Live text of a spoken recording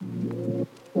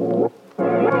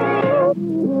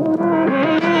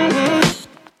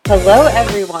Hello,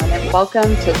 everyone, and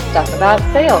welcome to Stuff About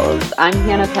Sales. I'm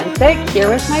Hannah Pensick, here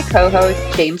with my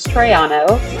co-host, James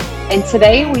Troiano. And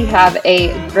today we have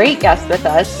a great guest with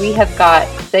us. We have got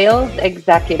Sales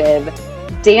Executive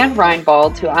Dan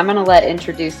Reinbold, who I'm going to let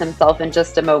introduce himself in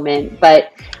just a moment.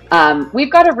 But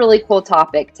we've got a really cool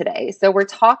topic today. So we're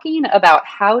talking about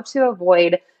how to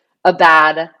avoid a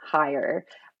bad hire.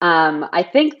 I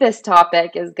think this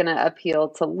topic is going to appeal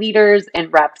to leaders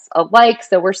and reps alike.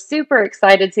 So we're super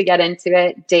excited to get into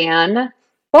it. Dan,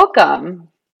 welcome.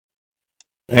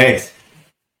 Thanks.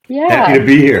 Yeah. Happy to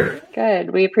be here.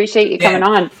 Good. We appreciate you coming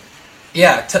on.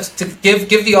 Yeah. To give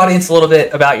the audience a little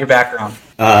bit about your background.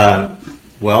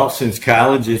 Well, since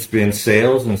college, it's been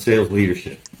sales and sales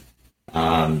leadership.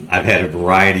 I've had a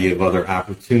variety of other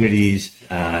opportunities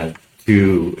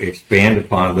to expand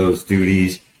upon those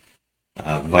duties.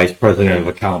 Vice President of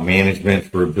Account Management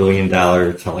for $1 billion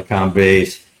telecom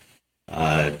base,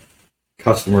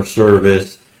 customer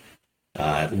service,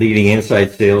 leading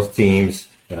inside sales teams,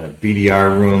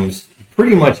 BDR rooms,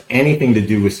 pretty much anything to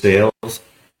do with sales.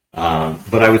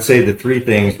 But I would say the three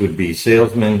things would be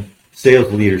salesman,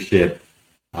 sales leadership,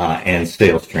 and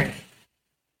sales training.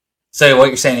 So what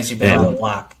you're saying is you've been around the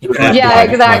block. Yeah,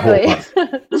 exactly.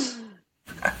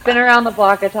 Been around the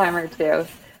block a time or two.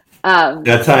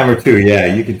 That time or two, yeah.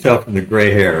 You can tell from the gray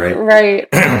hair, right?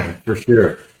 Right. For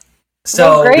sure.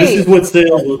 So this is what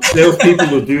sales people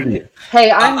will do to you. Hey,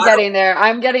 I'm getting there.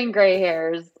 I'm getting gray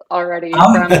hairs already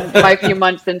from my few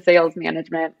months in sales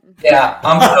management. Yeah,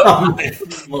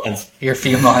 your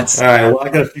few months. All right. Well, I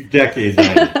got a few decades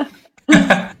on you.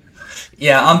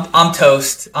 Yeah, I'm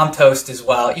toast. I'm toast as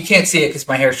well. You can't see it because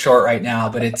my hair's short right now,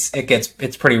 but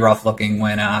it's pretty rough looking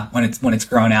when it's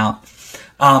grown out.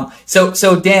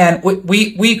 So Dan,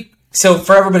 so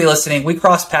for everybody listening, we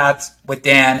crossed paths with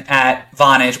Dan at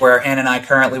Vonage, where Hannah and I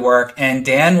currently work, and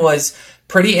Dan was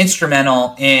pretty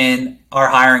instrumental in our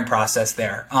hiring process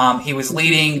there. He was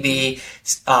leading the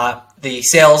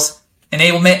sales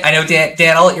enablement. I know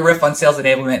Dan, I'll let you riff on sales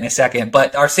enablement in a second,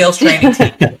 but our sales training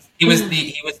team, he was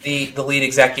the lead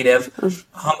executive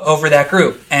over that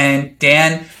group, and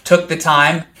Dan took the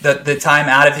time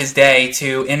out of his day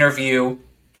to interview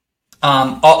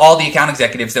all the account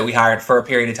executives that we hired for a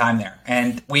period of time there.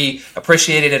 And we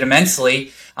appreciated it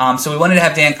immensely. So we wanted to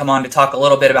have Dan come on to talk a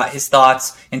little bit about his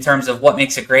thoughts in terms of what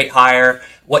makes a great hire,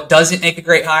 what doesn't make a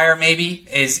great hire maybe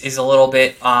is a little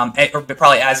bit, or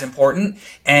probably as important,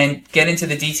 and get into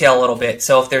the detail a little bit.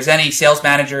 So if there's any sales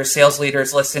managers, sales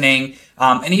leaders listening,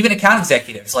 and even account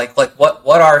executives, like what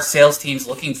are sales teams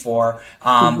looking for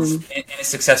in a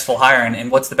successful hire,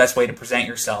 and what's the best way to present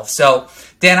yourself? So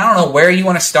Dan, I don't know where you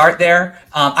want to start there.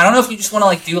 I don't know if you just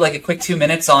want to do a quick 2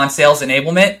 minutes on sales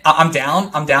enablement. I'm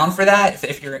down for that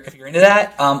if you're into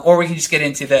that, or we can just get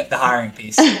into the hiring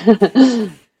piece.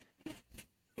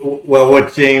 Well,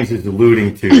 what James is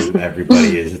alluding to,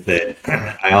 everybody, is that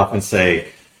I often say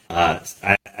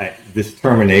this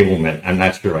term enablement, I'm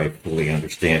not sure I fully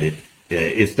understand it.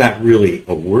 It's not really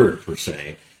a word per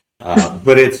se,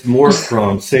 but it's more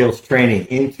from sales training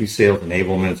into sales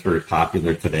enablement. It's very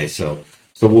popular today, so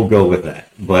we'll go with that.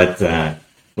 But I'll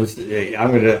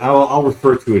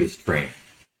refer to it as training.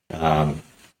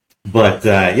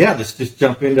 Let's just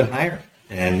jump into hiring.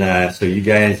 And so you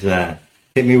guys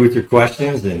hit me with your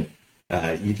questions, and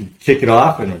you can kick it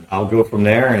off, and I'll go from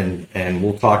there, and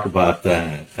we'll talk about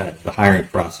the hiring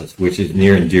process, which is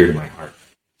near and dear to my heart.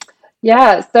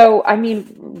 Yeah. So, I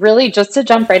mean, really just to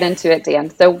jump right into it, Dan.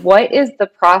 So what is the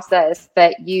process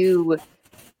that you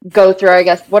go through? I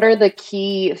guess, what are the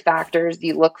key factors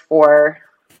you look for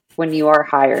when you are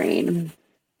hiring?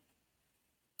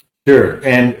 Sure.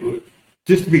 And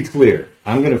just to be clear,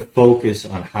 I'm going to focus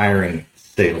on hiring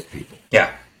salespeople.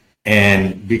 Yeah.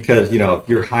 And because, if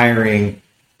you're hiring,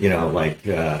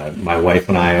 my wife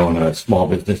and I own a small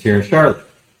business here in Charlotte.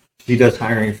 She does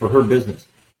hiring for her business.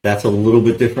 That's a little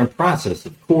bit different process,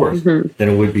 of course, than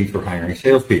it would be for hiring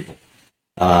salespeople.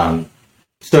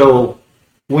 So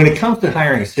when it comes to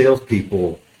hiring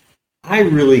salespeople, I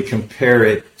really compare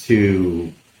it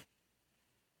to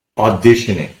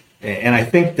auditioning. And I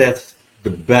think that's the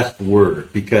best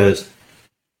word, because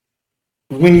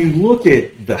when you look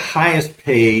at the highest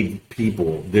paid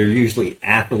people, they're usually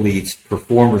athletes,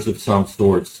 performers of some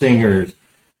sort, singers.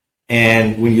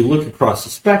 And when you look across the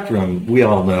spectrum, we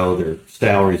all know their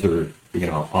salaries are,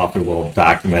 often well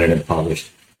documented and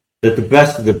published, that the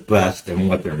best of the best and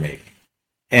what they're making.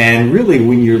 And really,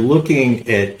 when you're looking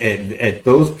at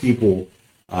those people,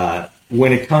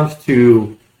 when it comes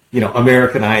to,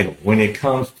 American Idol, when it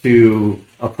comes to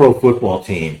a pro football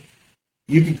team,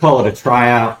 you can call it a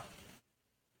tryout.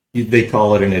 they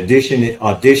call it an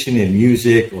audition in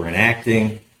music or in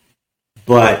acting.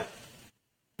 But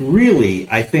really,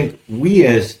 I think we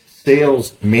as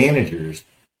sales managers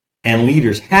and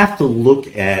leaders have to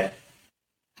look at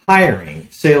hiring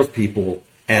salespeople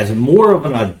as more of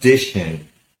an audition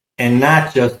and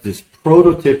not just this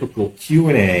prototypical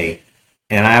Q&A.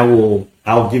 And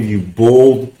I'll give you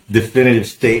bold, definitive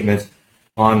statements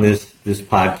on this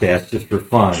podcast just for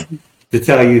fun to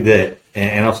tell you that,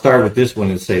 and I'll start with this one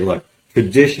and say, look,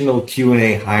 traditional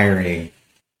Q&A hiring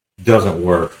doesn't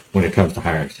work when it comes to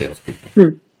hiring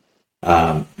salespeople.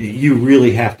 You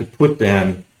really have to put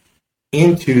them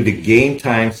into the game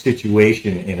time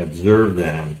situation and observe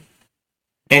them.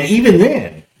 And even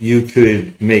then, you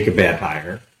could make a bad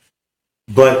hire.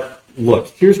 But look,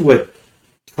 here's what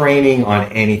training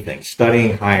on anything,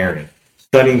 studying hiring,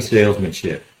 studying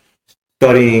salesmanship,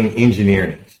 studying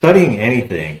engineering, studying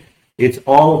anything, it's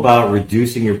all about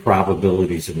reducing your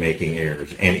probabilities of making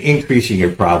errors and increasing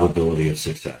your probability of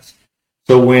success.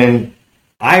 So when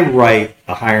I write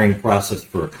a hiring process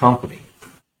for a company,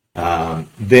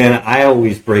 then I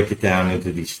always break it down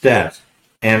into these steps.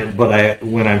 But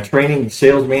when I'm training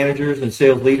sales managers and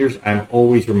sales leaders, I'm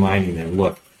always reminding them,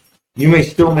 look, you may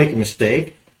still make a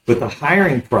mistake, but the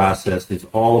hiring process is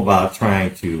all about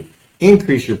trying to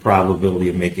increase your probability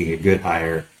of making a good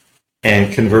hire,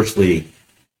 and conversely,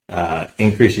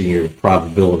 increasing your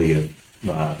probability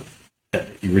of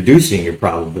reducing your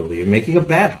probability of making a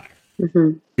bad hire.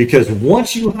 Mm-hmm. Because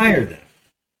once you hire them,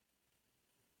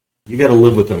 you got to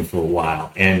live with them for a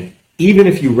while. And even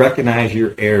if you recognize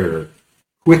your error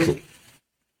quickly,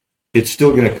 it's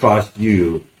still going to cost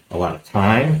you a lot of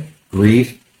time,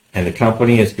 grief, and the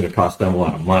company is going to cost them a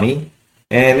lot of money.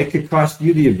 And it could cost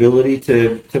you the ability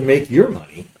to make your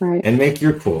money and make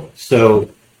your quota. So,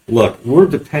 look, we're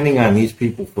depending on these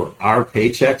people for our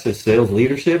paychecks as sales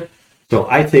leadership. So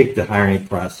I take the hiring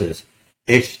process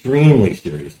extremely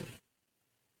seriously.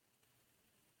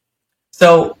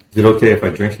 So, is it okay if I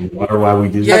drink some water while we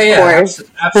do that? Yeah,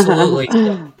 absolutely.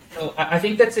 So I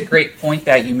think that's a great point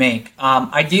that you make.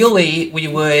 Ideally, we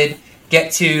would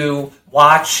get to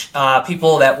watch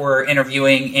people that we're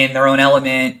interviewing in their own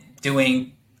element,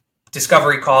 doing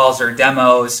discovery calls or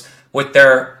demos with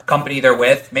their company they're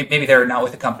with. Maybe they're not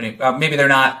with the company. Maybe they're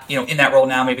not, in that role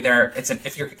now. Maybe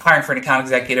if you're hiring for an account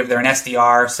executive, they're an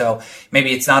SDR. So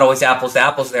maybe it's not always apples to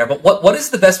apples there. But what is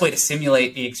the best way to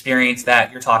simulate the experience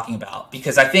that you're talking about?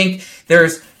 Because I think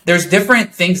there's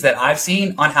different things that I've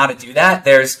seen on how to do that.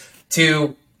 There's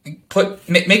to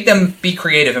make them be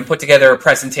creative and put together a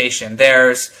presentation.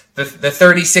 There's the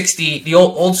 30-60, the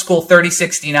old school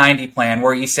 30-60-90 plan,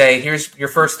 where you say, here's your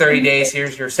first 30 days,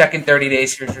 here's your second 30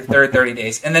 days, here's your third 30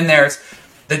 days. And then there's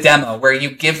the demo, where you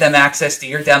give them access to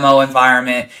your demo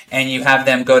environment and you have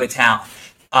them go to town.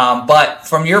 But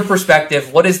from your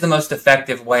perspective, what is the most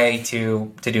effective way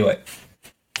to do it?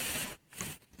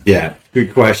 Yeah,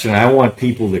 good question. I want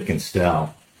people that can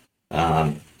sell.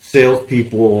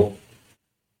 Salespeople,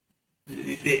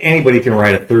 anybody can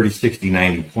write a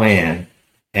 30-60-90 plan,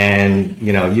 and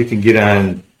you can get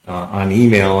on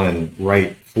email and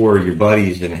write for your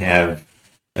buddies and have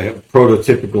a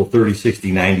prototypical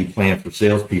 30-60-90 plan for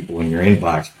salespeople in your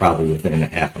inbox probably within a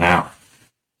half an hour.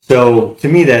 So to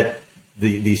me, that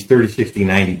these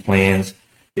 30-60-90 plans,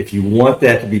 if you want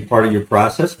that to be part of your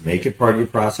process, make it part of your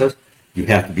process. You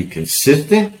have to be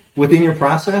consistent within your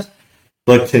process.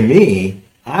 But to me,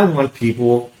 I want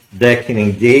people that can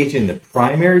engage in the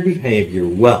primary behavior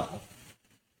well,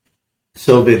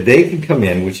 so that they can come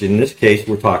in, which in this case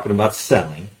we're talking about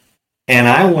selling, and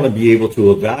I want to be able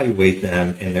to evaluate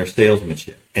them in their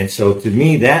salesmanship. And so to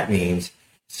me, that means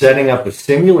setting up a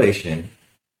simulation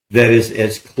that is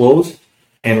as close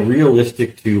and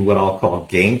realistic to what I'll call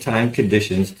game time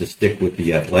conditions, to stick with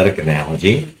the athletic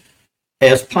analogy,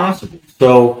 as possible.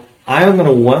 So I'm going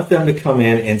to want them to come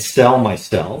in and sell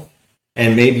myself.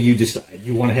 And maybe you decide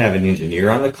you want to have an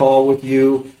engineer on the call with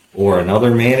you or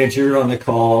another manager on the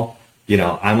call.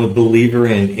 I'm a believer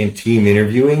in team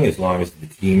interviewing, as long as the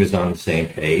team is on the same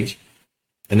page.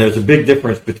 And there's a big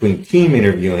difference between team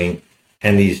interviewing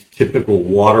and these typical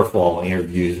waterfall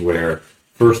interviews where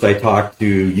first I talk to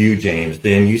you, James,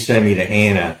 then you send me to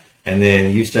Hannah, and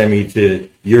then you send me to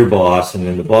your boss, and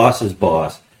then the boss's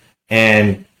boss.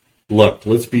 And look,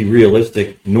 let's be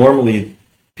realistic. Normally,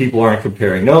 people aren't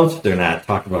comparing notes. They're not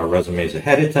talking about resumes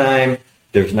ahead of time.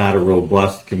 There's not a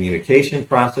robust communication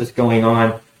process going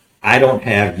on. I don't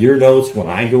have your notes when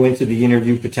I go into the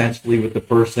interview potentially with the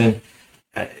person.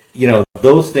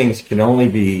 Those things can only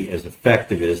be as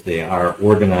effective as they are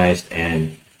organized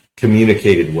and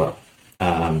communicated well.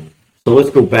 So let's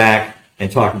go back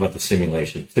and talk about the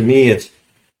simulation. To me, it's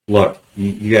look,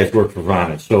 you guys work for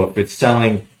Vonage. So if it's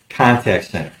selling contact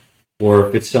center or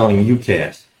if it's selling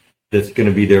UCaaS, that's going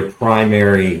to be their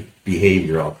primary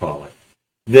behavior, I'll call it.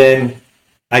 Then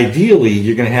ideally,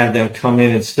 you're going to have them come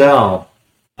in and sell,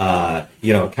 a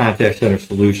contact center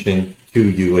solution to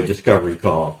you, a discovery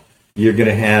call. You're going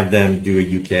to have them do a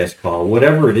UCaaS call,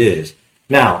 whatever it is.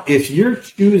 Now, if you're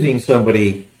choosing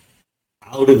somebody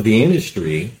out of the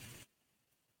industry,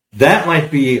 that might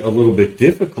be a little bit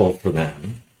difficult for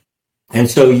them. And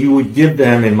so you would give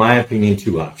them, in my opinion,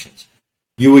 two options.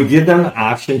 You would give them the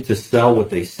option to sell what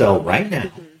they sell right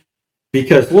now.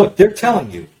 Because, look, they're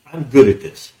telling you, I'm good at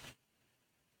this.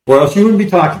 Or else you wouldn't be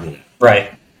talking to them.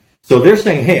 Right. So they're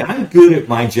saying, hey, I'm good at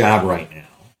my job right now.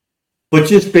 But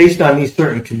just based on these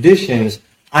certain conditions,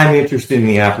 I'm interested in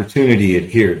the opportunity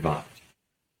here at Vonage.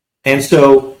 And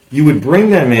so you would bring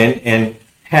them in and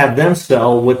have them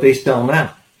sell what they sell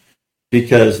now.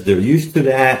 Because they're used to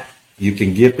that. You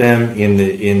can get them in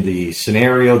the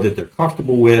scenario that they're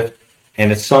comfortable with,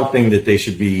 and it's something that they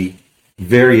should be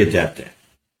very adept at.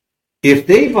 If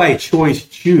they by choice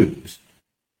choose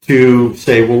to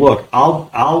say, well, look,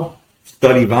 I'll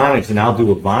study Vonage and I'll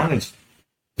do a Vonage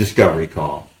discovery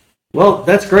call, well,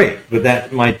 that's great, but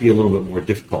that might be a little bit more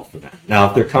difficult for them. Now,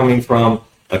 if they're coming from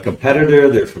a competitor,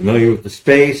 they're familiar with the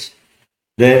space,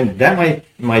 then that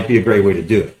might be a great way to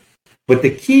do it. But the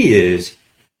key is,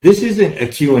 this isn't a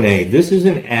Q&A. This is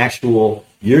an actual,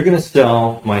 you're going to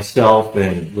sell myself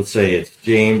and let's say it's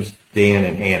James, Dan,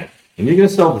 and Hannah. And you're going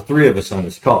to sell the three of us on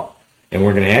this call. And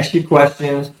we're going to ask you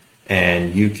questions,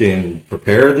 and you can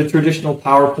prepare the traditional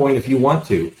PowerPoint if you want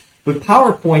to. But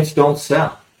PowerPoints don't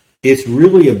sell. It's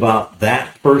really about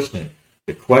that person,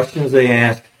 the questions they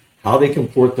ask, how they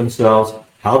comport themselves,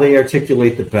 how they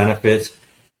articulate the benefits,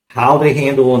 how they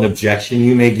handle an objection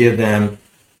you may give them.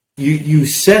 You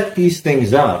set these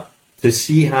things up to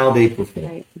see how they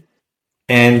perform. Right.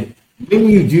 And when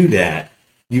you do that,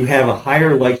 you have a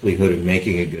higher likelihood of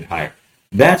making a good hire.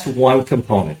 That's one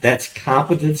component. That's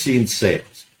competency in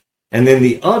sales. And then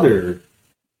the other,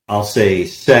 I'll say,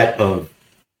 set of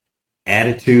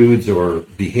attitudes or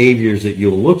behaviors that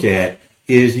you'll look at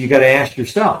is you got to ask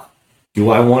yourself, do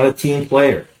I want a team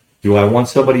player? Do I want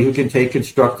somebody who can take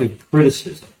constructive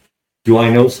criticism? Do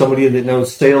I know somebody that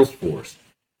knows Salesforce,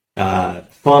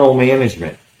 funnel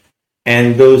management?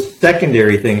 And those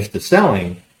secondary things to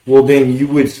selling, well, then you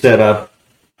would set up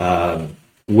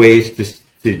ways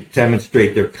to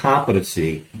demonstrate their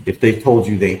competency if they told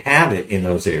you they have it in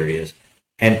those areas,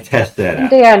 and test that out.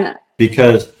 Dan,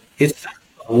 because it's not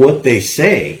about what they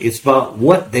say, it's about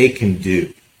what they can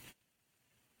do.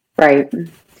 Right.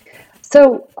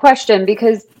 So question,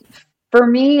 because for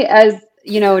me as,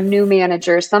 a new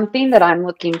manager, something that I'm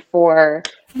looking for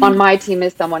on my team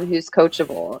is someone who's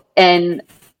coachable. And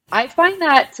I find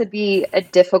that to be a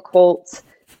difficult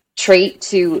trait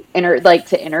to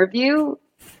interview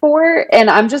for.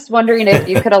 And I'm just wondering if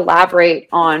you could elaborate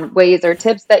on ways or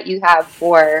tips that you have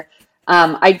for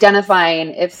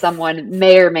identifying if someone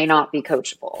may or may not be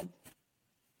coachable.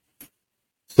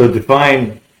 So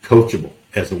define coachable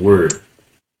as a word,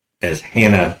 as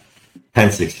Hannah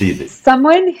Pensick sees it.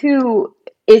 Someone who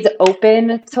is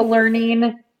open to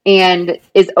learning and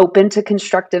is open to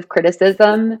constructive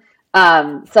criticism.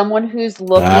 Someone who's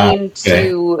looking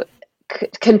to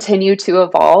continue to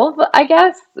evolve, I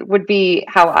guess, would be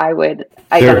how I would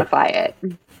identify it.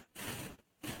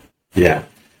 Yeah.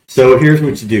 So here's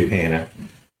what you do, Hannah.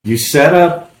 You set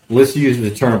up, let's use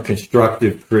the term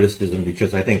constructive criticism,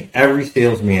 because I think every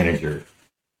sales manager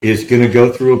is going to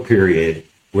go through a period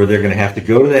where they're going to have to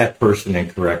go to that person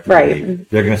and correct their behavior.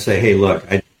 They're going to say, hey, look,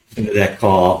 I listened to that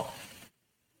call.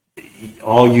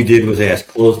 All you did was ask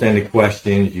closed-ended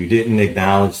questions. You didn't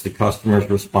acknowledge the customer's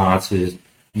responses.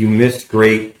 You missed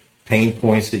great pain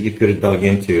points that you could have dug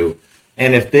into.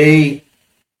 And if they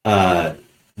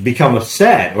become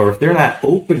upset, or if they're not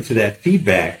open to that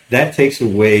feedback, that takes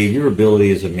away your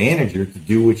ability as a manager to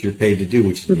do what you're paid to do,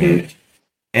 which is manage.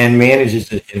 And manage is,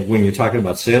 when you're talking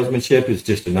about salesmanship, is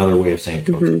just another way of saying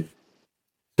coaching.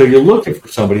 So you're looking for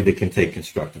somebody that can take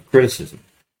constructive criticism.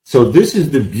 So this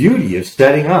is the beauty of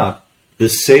setting up the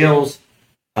sales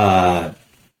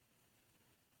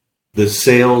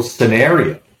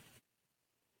scenario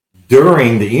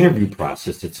during the interview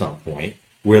process at some point,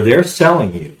 where they're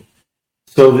selling you.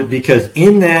 So that, because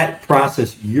in that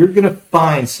process, you're going to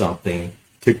find something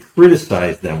to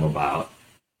criticize them about.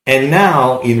 And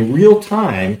now, in real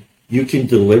time, you can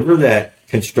deliver that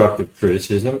constructive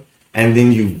criticism, and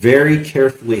then you very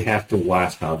carefully have to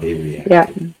watch how they react. Yeah,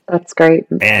 that's great.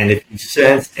 And if you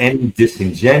sense any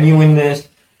disingenuousness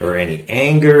or any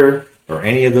anger or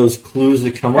any of those clues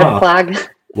that come up, flag.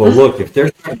 Well, look, if they're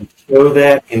trying to show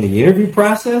that in the interview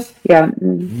process, Yeah.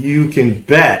 you can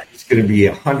bet it's going to be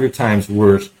 100 times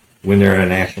worse when they're at a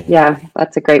national. Yeah,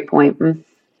 that's a great point.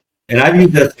 And I've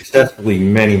used that successfully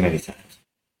many, many times.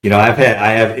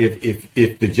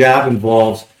 If the job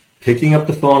involves picking up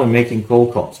the phone and making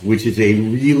cold calls, which is a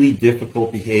really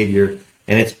difficult behavior,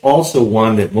 and it's also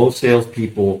one that most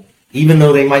salespeople, even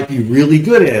though they might be really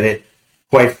good at it,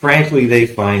 quite frankly, they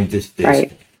find distasteful.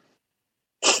 Right.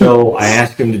 So I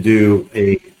ask them to do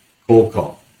a cold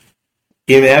call.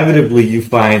 Inevitably, you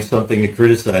find something to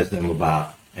criticize them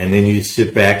about, and then you just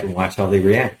sit back and watch how they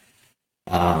react.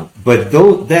 But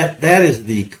that is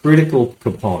the critical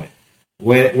component.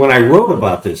 When I wrote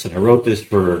about this, and I wrote this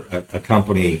for a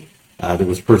company that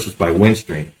was purchased by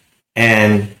Windstream,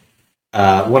 and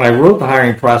when I wrote the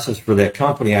hiring process for that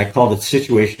company, I called it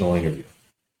situational interview.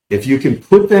 If you can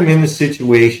put them in the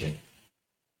situation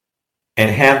and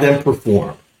have them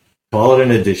perform, call it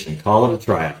an audition, call it a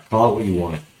tryout, call it what you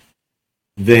want,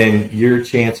 then your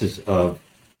chances of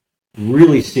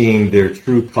really seeing their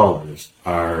true colors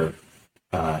are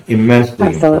immensely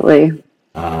Absolutely.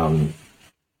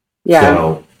 Yeah.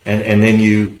 So, and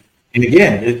then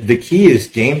again, the key is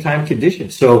game time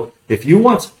conditions. So if you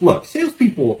look,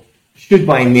 salespeople should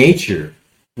by nature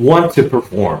want to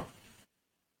perform.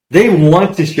 They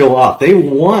want to show off. They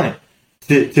want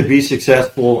to be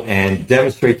successful and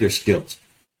demonstrate their skills.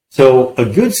 So a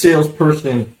good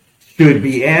salesperson should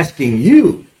be asking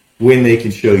you when they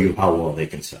can show you how well they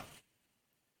can sell.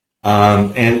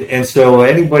 And so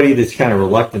anybody that's kind of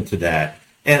reluctant to that,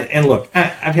 and look,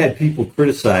 I've had people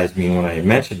criticize me when I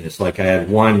mentioned this. Like I had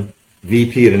one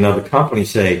VP at another company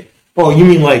say, "Oh, you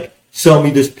mean like sell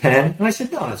me this pen?" And I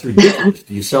said, "No, that's ridiculous.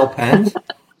 Do you sell pens?"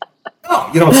 "No,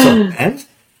 you don't sell pens.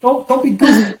 Don't be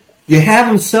good. You have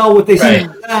them sell what they say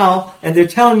now, and they're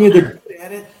telling you they're good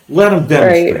at it. Let them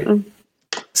demonstrate."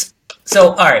 Right.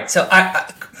 So, all right. So,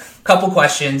 a couple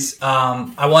questions.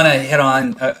 I want to hit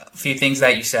on a few things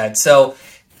that you said. So,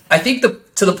 I think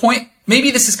to the point,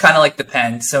 maybe this is kind of like the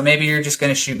pen. So maybe you're just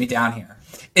going to shoot me down here.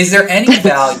 Is there any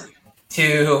value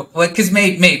to, because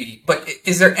maybe, but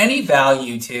is there any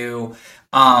value to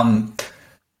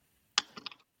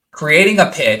creating a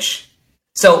pitch?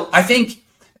 So I think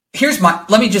this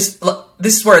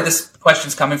is where this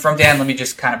question's coming from, Dan. Let me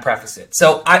just kind of preface it.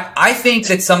 So I think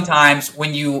that sometimes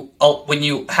when you're a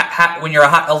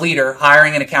leader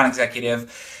hiring an account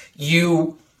executive,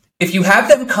 if you have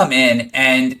them come in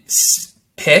and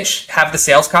have the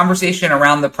sales conversation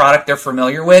around the product they're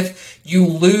familiar with,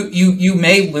 you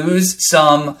may lose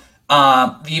some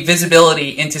the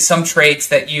visibility into some traits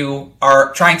that you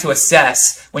are trying to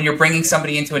assess when you're bringing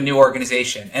somebody into a new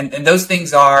organization. And those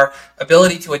things are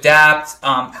ability to adapt,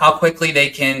 how quickly they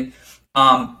can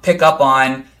pick up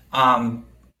on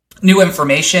new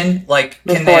information, like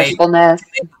resourcefulness.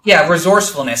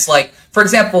 Resourcefulness. Like, for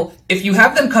example, if you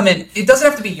have them come in, it doesn't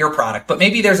have to be your product, but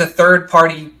maybe there's a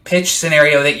third-party pitch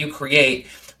scenario that you create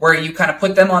where you kind of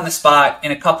put them on the spot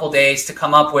in a couple days to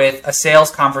come up with a sales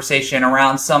conversation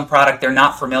around some product they're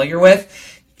not familiar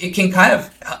with. It can kind of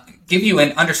give you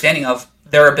an understanding of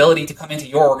their ability to come into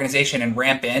your organization and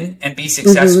ramp in and be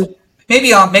successful. Mm-hmm.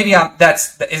 Maybe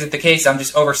that isn't the case. I'm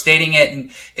just overstating it,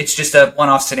 and it's just a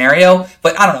one-off scenario.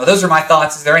 But I don't know. Those are my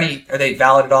thoughts. Are they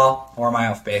valid at all, or am I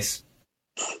off base?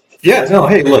 Yeah. No.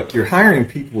 Hey, look, you're hiring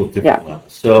people at different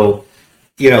levels. So,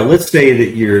 let's say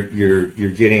that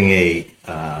you're getting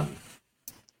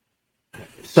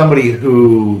somebody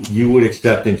who you would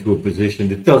accept into a position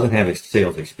that doesn't have a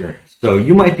sales experience. So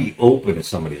you might be open to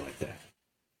somebody like that.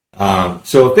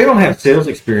 So if they don't have sales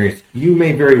experience, you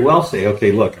may very well say,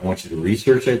 okay, look, I want you to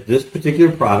research this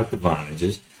particular product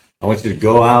advantages. I want you to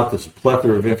go out. There's a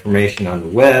plethora of information on the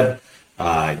web.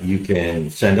 You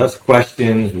can send us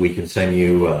questions. We can send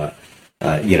you, a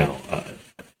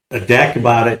deck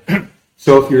about it.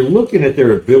 So if you're looking at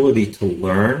their ability to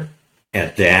learn,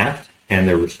 adapt, and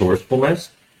their resourcefulness,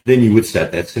 then you would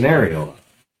set that scenario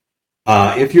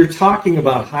up. If you're talking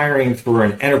about hiring for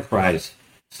an enterprise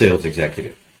sales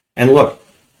executive, and look,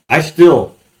 I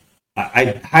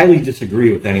highly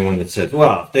disagree with anyone that says,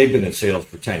 well, if they've been in sales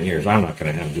for 10 years, I'm not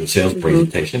going to have them do a sales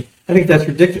presentation. I think that's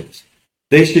ridiculous.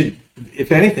 They should,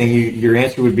 if anything, your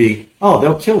answer would be, oh,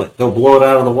 they'll kill it. They'll blow it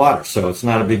out of the water. So it's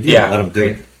not a big deal. Let them do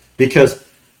it. Because,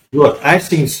 look, I've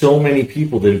seen so many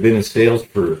people that have been in sales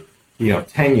for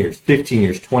 10 years, 15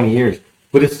 years, 20 years,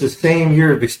 but it's the same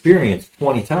year of experience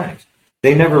 20 times.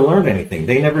 They never learned anything.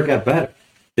 They never got better.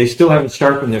 They still haven't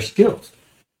sharpened their skills.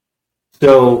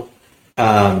 So,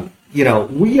 we're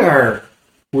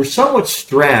somewhat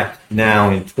strapped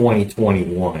now in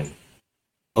 2021,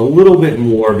 a little bit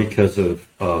more because of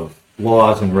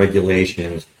laws and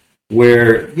regulations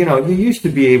where, you used to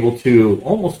be able to,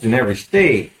 almost in every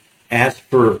state, ask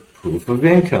for proof of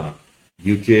income.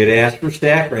 You could ask for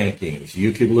stack rankings.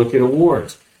 You could look at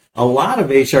awards. A lot of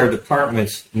HR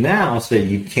departments now say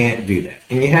you can't do that,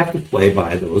 and you have to play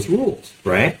by those rules,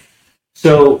 right?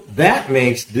 So that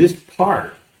makes this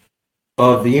part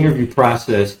of the interview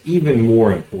process even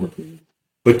more important.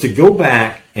 But to go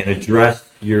back and address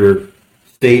your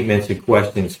statements and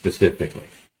questions specifically,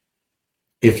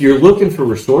 if you're looking for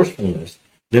resourcefulness,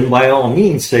 then by all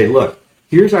means say, look,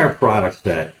 here's our product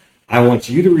set. I want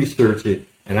you to research it,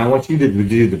 and I want you to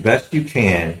do the best you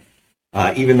can,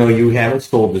 even though you haven't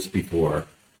sold this before,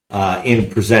 in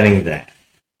presenting that.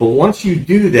 But once you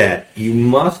do that, you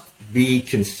must be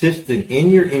consistent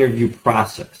in your interview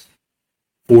process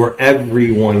for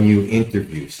everyone you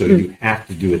interview. So you have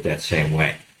to do it that same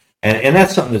way. And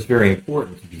that's something that's very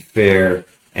important, to be fair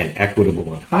and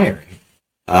equitable in hiring.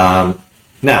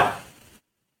 Now,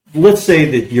 let's say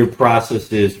that your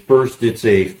process is, first it's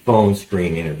a phone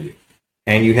screen interview,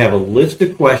 and you have a list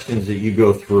of questions that you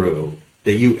go through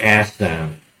that you ask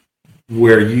them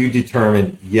where you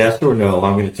determine yes or no,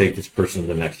 I'm going to take this person to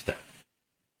the next step.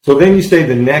 So then you say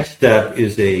the next step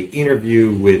is a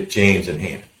interview with James and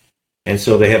Hannah. And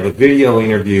so they have a video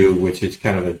interview, which is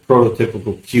kind of a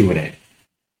prototypical Q&A.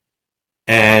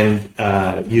 And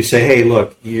you say, hey,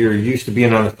 look, you're used to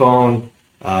being on the phone.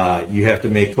 You have to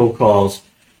make cold calls.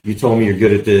 You told me you're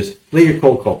good at this. Lay your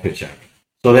cold call pitch on me.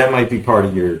 So that might be part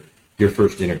of your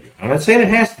first interview. I'm not saying it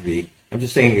has to be. I'm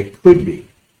just saying it could be.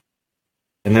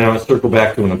 And then I'm going to circle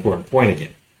back to an important point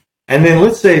again. And then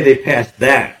let's say they pass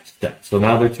that step. So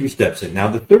now they're 2 steps in. Now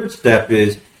the third step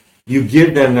is you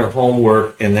give them their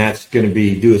homework, and that's going to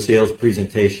be do a sales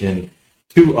presentation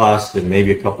to us and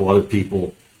maybe a couple other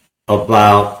people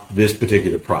about this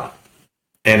particular product.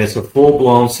 And it's a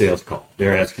full-blown sales call.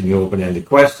 They're asking you open-ended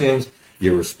questions.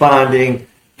 You're responding.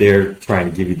 They're trying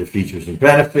to give you the features and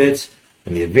benefits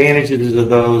and the advantages of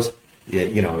those.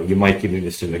 You might get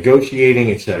into some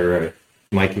negotiating, et cetera.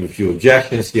 You might give a few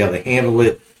objections, see how they handle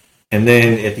it. And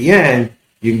then at the end,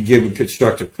 you can give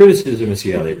constructive criticism and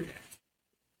see how they react.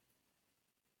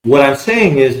 What I'm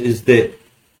saying is that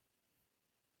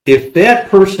if that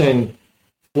person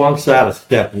flunks out of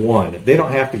step 1, they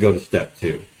don't have to go to step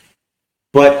 2.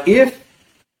 But if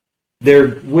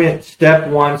there went step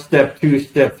 1, step 2,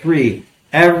 step 3,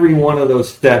 every one of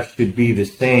those steps should be the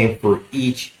same for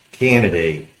each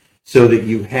candidate so that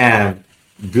you have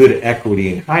good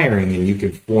equity in hiring and you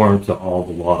conform to all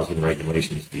the laws and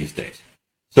regulations these days.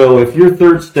 So if your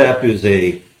third step is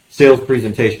a sales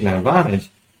presentation on Vonage,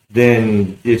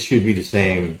 then it should be the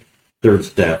same third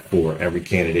step for every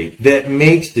candidate that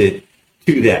makes it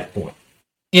to that point.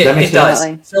 Yeah, it does.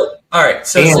 So, all right.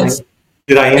 So since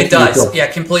did I answer it does, yourself? Yeah,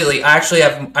 completely. I actually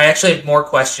have more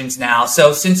questions now.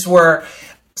 So since the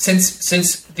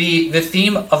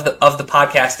theme of the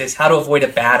podcast is how to avoid a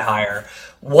bad hire,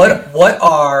 what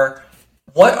are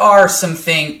some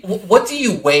things? What do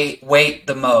you weight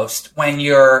the most when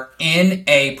you're in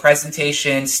a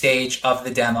presentation stage of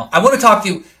the demo? I want to talk to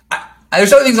you.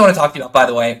 There's other things I want to talk to you about, by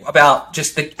the way, about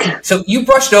just so you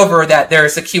brushed over that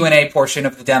there's a Q&A portion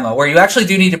of the demo where you actually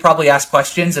do need to probably ask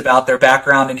questions about their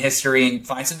background and history and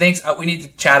find some things. We need to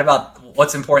chat about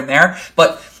what's important there.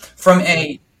 But from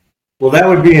well, that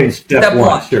would be in step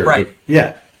one, sure. Right.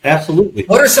 Yeah, absolutely.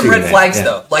 What are some red flags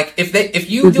though? Like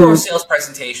if you do a sales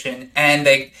presentation and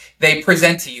they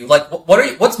present to you, like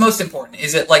what's most important?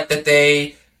 Is it like that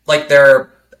they like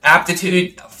their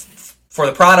aptitude for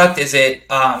the product? Is it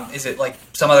like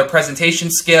some other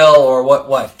presentation skill or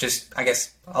what? Just I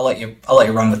guess I'll let you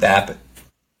run with that. But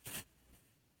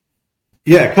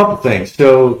yeah, a couple things.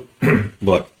 So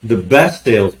look, the best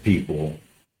salespeople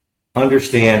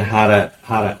understand how to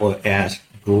ask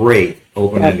great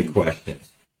open-ended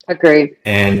questions. Agreed.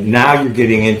 And now you're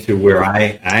getting into where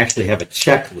I actually have a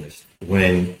checklist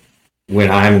when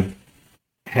I'm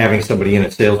having somebody in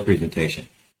a sales presentation.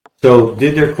 So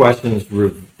did their questions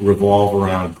revolve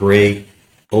around great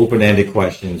open-ended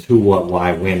questions? Who, what,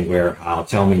 why, when, where, how?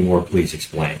 Tell me more, please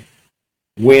explain.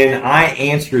 When I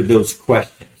answered those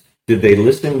questions, did they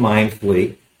listen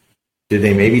mindfully? Did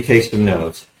they maybe take some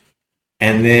notes?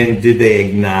 And then did they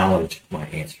acknowledge my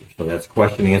answer? So that's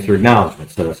question, answer,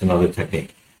 acknowledgement. So that's another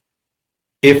technique.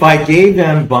 If I gave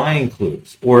them buying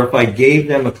clues, or if I gave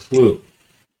them a clue,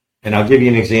 and I'll give you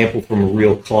an example from a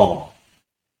real call.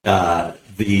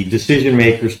 The decision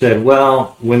maker said,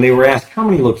 well, when they were asked how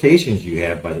many locations you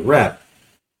have by the rep,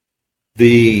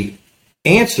 the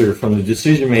answer from the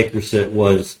decision maker said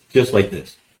was just like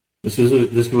this. This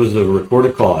was a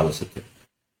recorded call I listened to.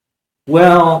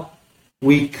 Well,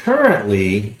 we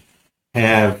currently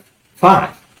have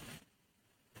 5.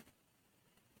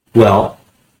 Well,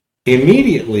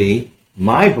 immediately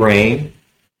my brain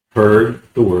heard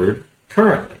the word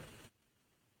currently.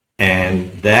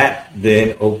 And that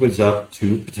then opens up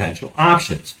 2 potential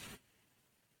options.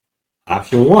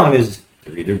 Option 1 is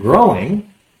they're either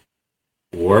growing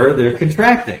or they're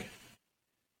contracting.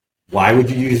 Why would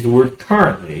you use the word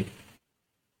currently?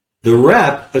 The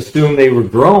rep assumed they were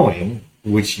growing,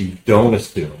 which you don't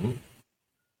assume,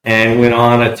 and went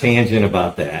on a tangent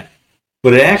about that.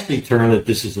 But it actually turned that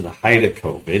this is the height of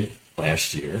COVID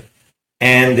last year,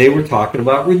 and they were talking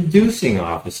about reducing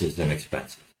offices and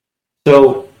expenses.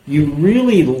 So you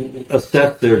really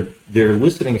assess their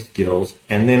listening skills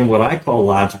and then what I call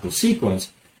logical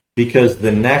sequence, because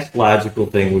the next logical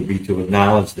thing would be to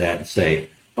acknowledge that and say,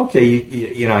 okay,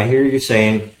 you know, I hear you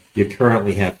saying you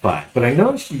currently have 5, but I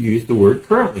noticed you used the word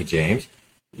currently, James.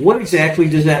 What exactly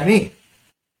does that mean?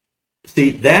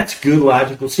 See, that's good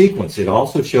logical sequence. It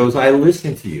also shows I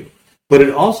listen to you, but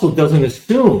it also doesn't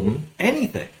assume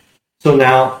anything. So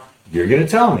now you're going to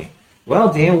tell me,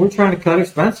 well, Dan, we're trying to cut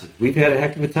expenses. We've had a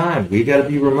heck of a time. We've got to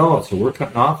be remote, so we're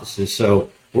cutting offices. So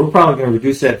we're probably going to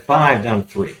reduce that 5 down to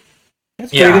 3.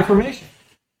 That's great information.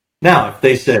 Now, if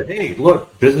they said, hey,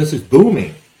 look, business is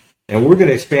booming, and we're going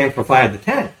to expand from 5 to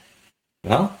 10,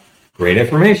 well, great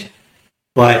information.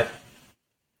 But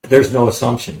there's no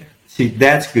assumption there. See,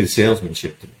 that's good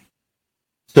salesmanship to me.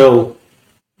 So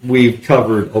we've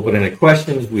covered open-ended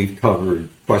questions. We've covered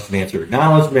question-answer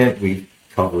acknowledgement. We've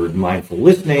covered mindful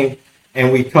listening.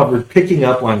 And we covered picking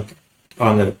up on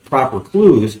the proper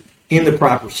clues in the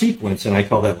proper sequence, and I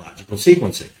call that logical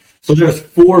sequencing. So there's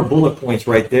 4 bullet points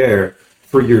right there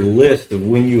for your list of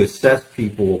when you assess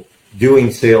people doing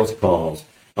sales calls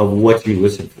of what you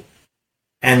listen for.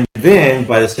 And then,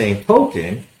 by the same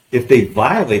token, if they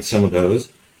violate some of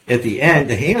those, at the end,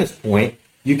 to Hannah's point,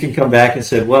 you can come back and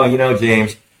say, well, you know,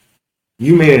 James,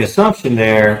 you made an assumption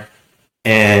there,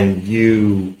 and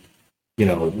you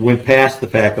went past the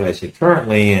fact that I said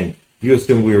currently, and you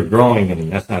assumed we were growing,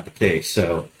 and that's not the case.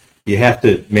 So you have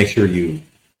to make sure you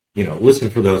listen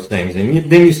for those things.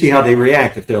 And then you see how they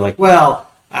react. If they're like,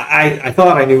 well, I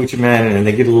thought I knew what you meant, and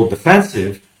they get a little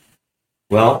defensive,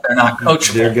 well, they're not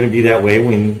coachable. They're going to be that way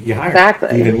when you hire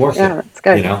Exactly. even more so. Yeah, that's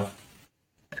good.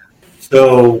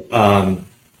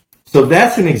 So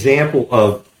that's an example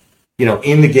of,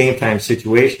 in the game time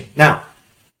situation. Now,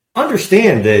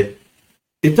 understand that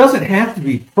it doesn't have to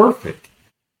be perfect.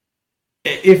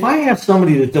 If I have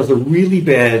somebody that does a really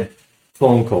bad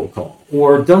phone call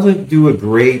or doesn't do a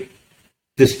great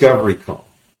discovery call,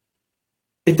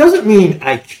 it doesn't mean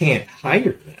I can't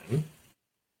hire them,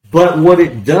 but what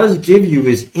it does give you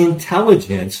is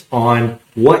intelligence on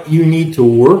what you need to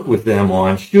work with them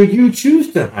on should you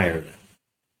choose to hire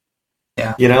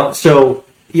them. Yeah. So,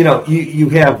 you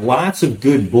have lots of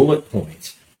good bullet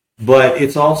points, but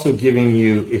it's also giving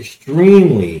you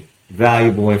extremely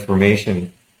valuable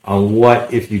information on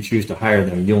what, if you choose to hire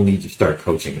them, you'll need to start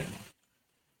coaching them.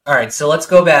 All right, so let's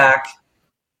go back.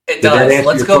 It does.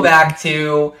 Let's go back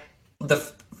to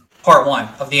the part 1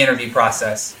 of the interview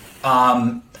process.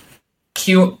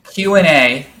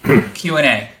 Q&A.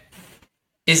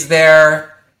 Is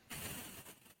there?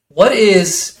 What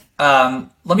is?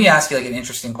 Let me ask you like an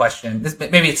interesting question.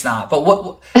 Maybe it's not, but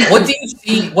what do you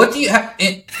see? What do you have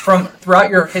from throughout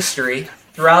your history,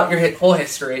 throughout your whole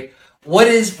history? What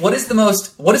is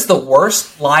the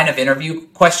worst line of interview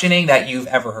questioning that you've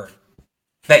ever heard?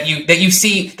 That you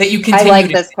continue. I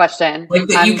like this question. Like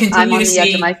that you continue I'm on to the see.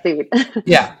 edge of my seat.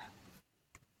 Yeah.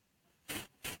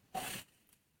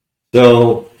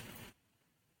 So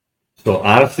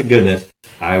honest to goodness,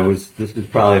 this was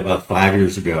probably about 5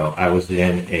 years ago, I was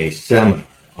in a seminar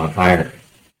on hiring.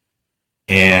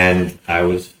 And I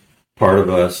was part of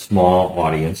a small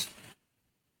audience.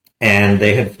 And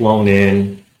they had flown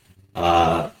in,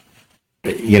 I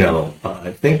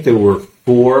think there were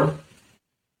 4,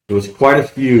 there was quite a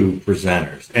few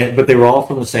presenters, but they were all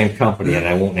from the same company, and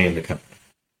I won't name the company.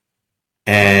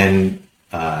 And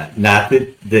not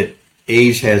that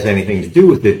age has anything to do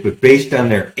with it, but based on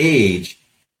their ages,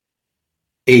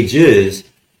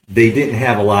 they didn't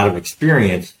have a lot of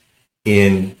experience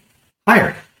in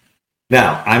hiring.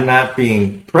 Now, I'm not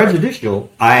being prejudicial.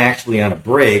 I actually, on a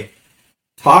break,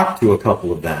 talked to a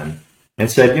couple of them and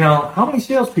said, how many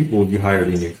salespeople have you hired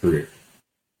in your career?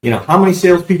 How many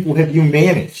salespeople have you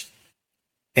managed?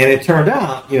 And it turned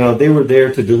out, they were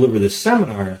there to deliver this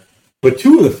seminar, but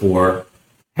 2 of the 4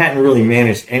 hadn't really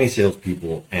managed any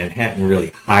salespeople and hadn't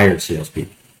really hired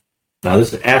salespeople. Now,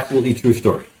 this is an absolutely true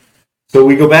story. So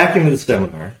we go back into the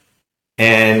seminar,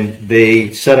 and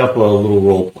they set up a little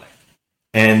role play.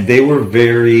 And they were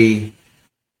very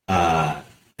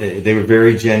They were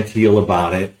very genteel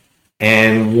about it.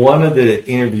 And one of the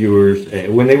interviewers,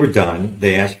 when they were done,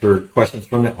 they asked for questions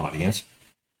from the audience.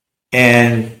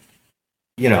 And,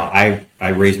 I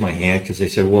raised my hand because they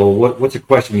said, well, what's a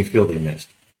question you feel they missed?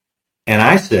 And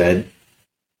I said,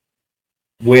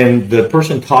 when the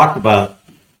person talked about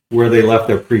where they left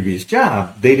their previous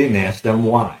job, they didn't ask them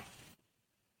why.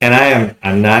 And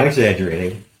I'm not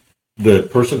exaggerating. The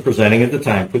person presenting at the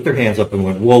time put their hands up and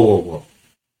went, whoa, whoa, whoa.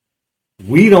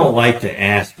 We don't like to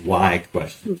ask why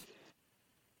questions.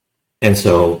 And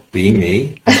so, being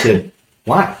me, I said,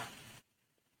 why?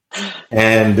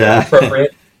 And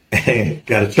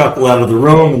got a chuckle out of the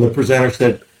room, and the presenter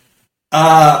said,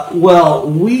 well,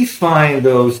 we find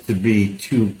those to be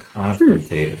too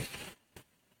confrontative.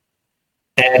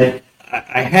 And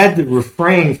I had to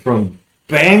refrain from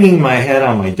banging my head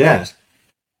on my desk,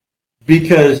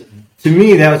 because to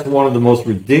me, that was one of the most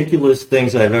ridiculous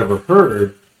things I've ever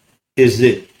heard, is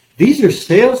that these are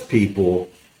salespeople.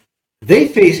 They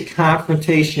face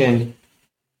confrontation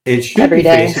and should be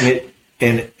facing it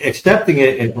and accepting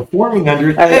it and performing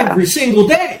under it every single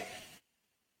day.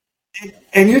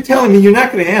 And you're telling me you're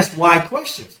not going to ask why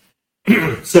questions.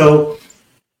 So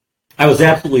I was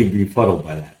absolutely befuddled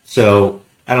by that. So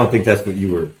I don't think that's what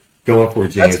you were going for,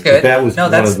 James. That's good. But that was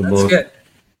one of the most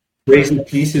crazy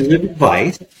pieces of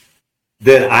advice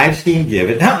that I've seen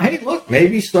given. Now, hey, look,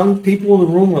 maybe some people in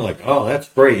the room were like, oh, that's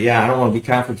great. Yeah, I don't want to be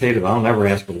confrontative. I'll never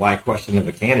ask a why question of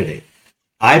a candidate.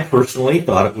 I personally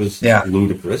thought it was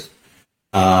ludicrous,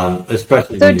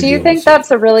 especially. So do you think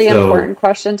that's a really important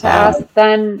question to ask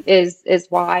then, is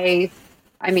why,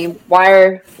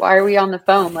 why are we on the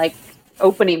phone? Like,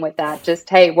 opening with that, just,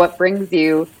 hey, what brings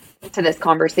you to this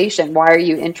conversation? Why are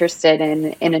you interested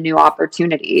in a new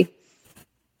opportunity?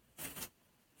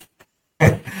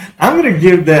 I'm going to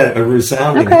give that a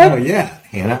resounding oh yeah,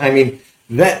 Hannah.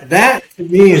 That to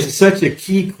me is such a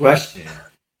key question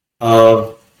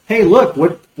of, hey, look,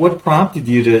 what prompted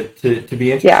you to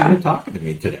be interested in talking to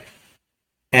me today?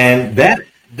 And that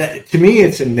to me,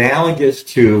 it's analogous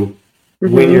to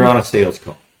when you're on a sales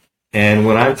call. And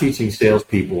when I'm teaching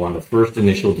salespeople on the first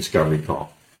initial discovery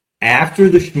call, after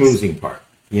the schmoozing part,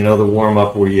 the warm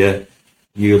up where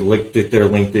you looked at their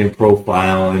LinkedIn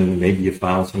profile and maybe you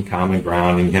found some common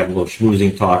ground and you have a little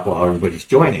schmoozing talk while everybody's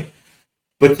joining.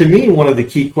 But to me, one of the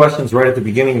key questions right at the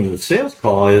beginning of the sales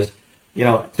call is,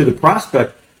 to the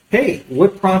prospect, hey,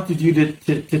 what prompted you to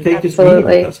take this meeting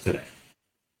with us today?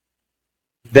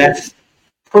 That's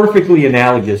perfectly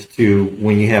analogous to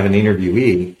when you have an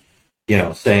interviewee,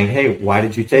 saying, hey, why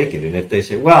did you take it? And if they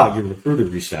say, well, your recruiter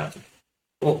reached out to me.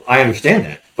 Well, I understand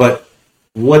that, but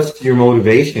what's your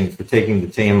motivation for taking the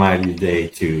time out of your day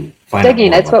to find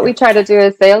digging? It's what we try to do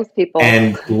as salespeople,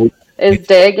 is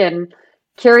dig. And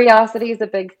curiosity is a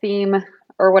big theme,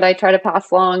 or what I try to pass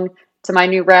along to my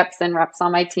new reps and reps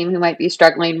on my team who might be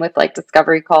struggling with like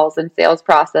discovery calls and sales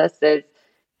process, is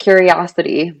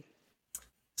curiosity.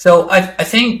 So I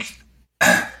think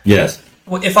yes.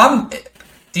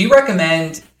 Do you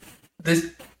recommend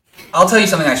this? I'll tell you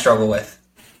something I struggle with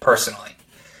personally.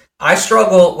 I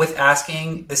struggle with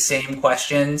asking the same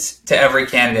questions to every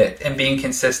candidate and being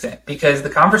consistent, because the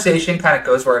conversation kind of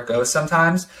goes where it goes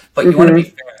sometimes, but you want to be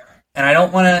fair. And I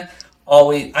don't want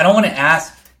to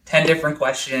ask 10 different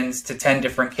questions to 10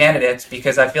 different candidates,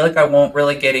 because I feel like I won't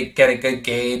really get a good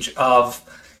gauge of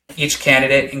each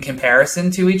candidate in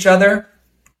comparison to each other.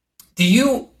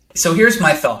 So here's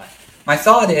my thought. My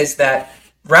thought is that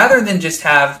rather than just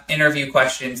have interview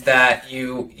questions that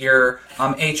your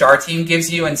HR team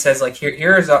gives you and says, like,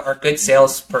 here's our good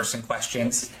salesperson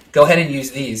questions, go ahead and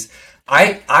use these.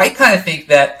 I kind of think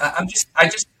that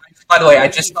by the way, I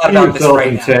just thought about this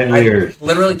right now. I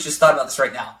literally just thought about this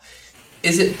right now.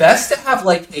 Is it best to have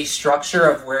like a structure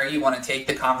of where you want to take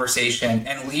the conversation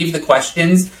and leave the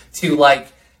questions to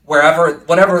like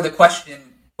whatever the question,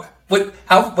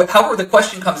 however the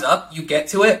question comes up, you get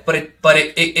to it, but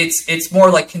it's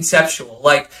more like conceptual.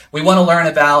 Like, we want to learn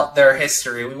about their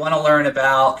history. We want to learn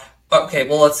about, okay,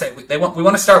 well, let's say we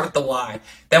want to start with the why.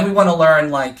 Then we want to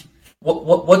learn like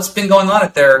what's been going on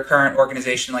at their current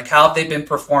organization, like how have they been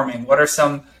performing? What are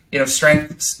some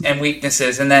strengths and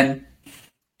weaknesses? And then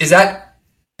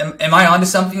am I onto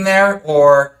something there,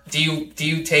 or do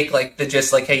you take like the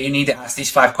just like, hey, you need to ask these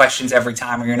 5 questions every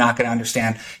time, or you're not going to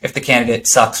understand if the candidate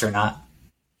sucks or not?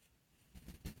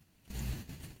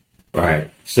 All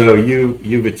right. So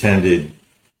you've attended,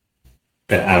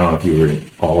 I don't know if you were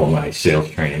in all of my sales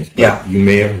trainings, but you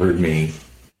may have heard me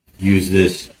use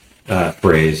this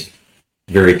phrase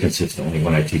very consistently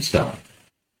when I teach selling.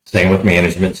 Same with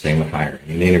management, same with hiring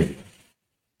and interviewing.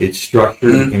 It's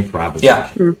structured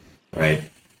improvisation, right?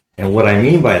 And what I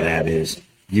mean by that is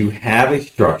you have a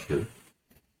structure,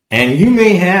 and you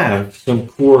may have some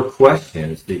core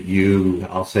questions that you,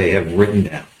 I'll say, have written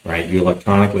down, right? You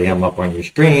electronically have them up on your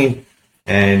screen,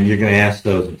 and you're going to ask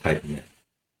those and type them in.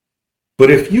 But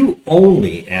if you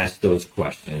only ask those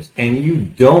questions and you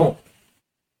don't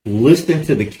listen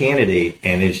to the candidate,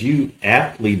 and as you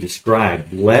aptly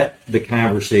described, let the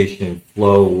conversation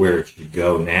flow where it should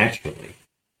go naturally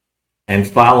and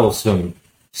follow some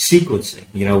sequencing.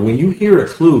 When you hear a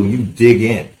clue, you dig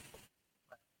in.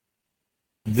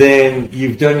 Then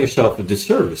you've done yourself a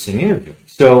disservice in interviewing.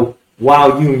 So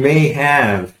while you may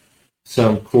have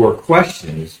some core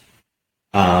questions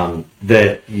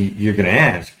that you're going to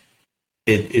ask,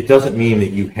 it doesn't mean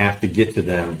that you have to get to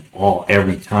them all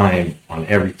every time on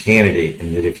every candidate,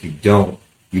 and that if you don't,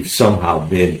 you've somehow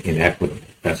been inequitable.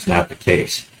 That's not the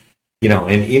case.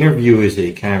 An interview is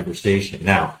a conversation.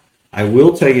 Now, I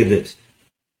will tell you this.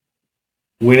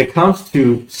 When it comes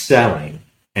to selling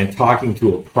and talking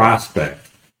to a prospect,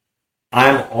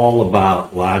 I'm all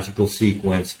about logical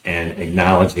sequence and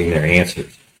acknowledging their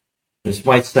answers. This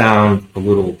might sound a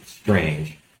little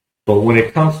strange, but when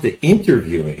it comes to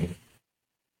interviewing,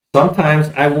 sometimes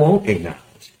I won't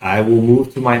acknowledge. I will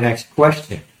move to my next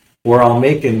question, or I'll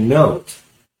make a note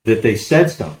that they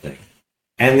said something,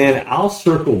 and then I'll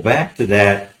circle back to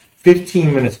that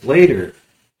 15 minutes later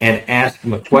and ask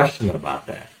them a question about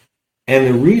that. And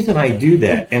the reason I do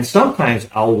that, and sometimes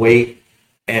I'll wait,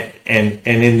 and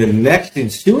in the next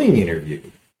ensuing interview,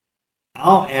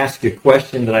 I'll ask a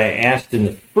question that I asked in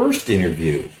the first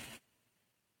interview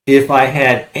if I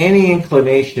had any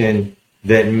inclination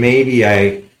that maybe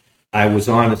I was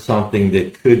on to something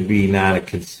that could be not a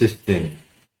consistent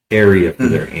area for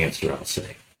their answer, I'll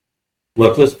say.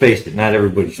 Look, let's face it, not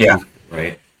everybody's truthful,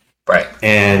 right? Right.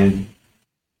 And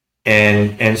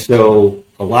so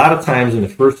a lot of times in the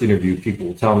first interview, people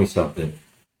will tell me something.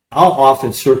 I'll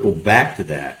often circle back to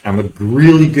that. I'm a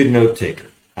really good note taker.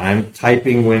 I'm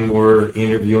typing when we're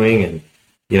interviewing, and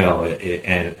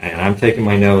and I'm taking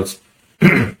my notes.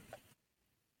 And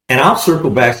I'll circle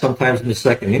back sometimes in the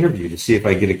second interview to see if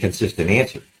I get a consistent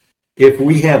answer. If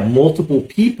we have multiple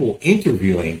people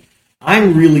interviewing,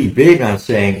 I'm really big on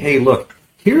saying, hey, look,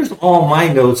 here's all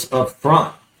my notes up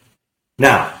front.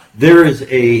 Now, there is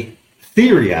a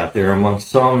theory out there among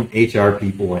some HR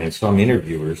people and some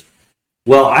interviewers.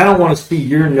 Well, I don't want to see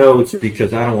your notes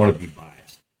because I don't want to be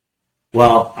biased.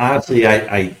 Well, honestly,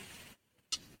 I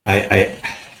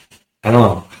don't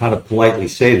know how to politely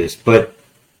say this, but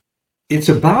it's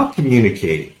about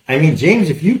communicating. I mean, James,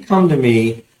 if you come to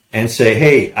me and say,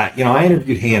 hey, I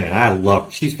interviewed Hannah and I love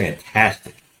her. She's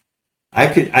fantastic. I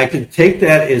could take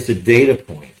that as a data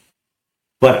point,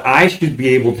 but I should be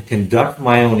able to conduct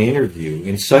my own interview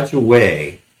in such a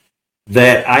way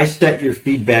that I set your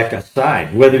feedback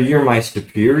aside, whether you're my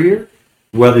superior,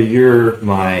 whether you're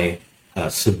my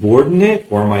subordinate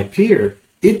or my peer,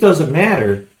 it doesn't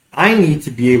matter. I need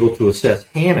to be able to assess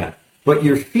Hannah, but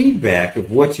your feedback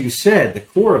of what you said, the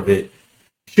core of it,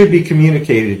 should be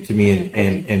communicated to me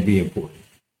and be important.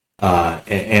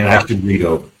 And I should read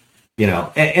over,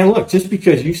 And look, just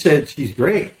because you said she's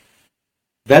great,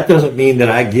 that doesn't mean that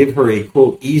I give her a,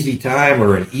 quote, easy time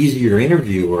or an easier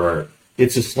interview or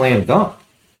it's a slam dunk.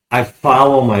 I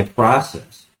follow my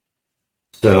process.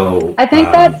 So I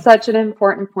think that's such an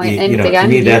important point. And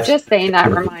Dan, you just saying that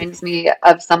perfect. reminds me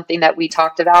of something that we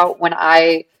talked about when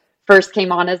I first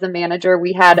came on as a manager.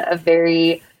 We had a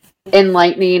very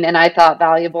enlightening and I thought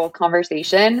valuable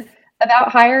conversation about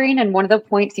hiring. And one of the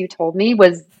points you told me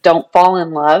was don't fall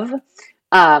in love,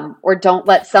 or don't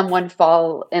let someone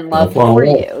fall in love for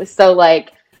you. So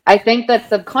I think that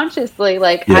subconsciously,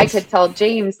 yes. I could tell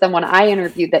James, someone I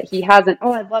interviewed, that he hasn't,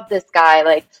 oh, I love this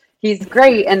guy. He's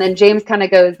great. And then James kind of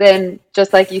goes in,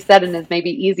 just like you said, and is maybe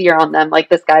easier on them.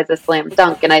 This guy's a slam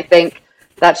dunk. And I think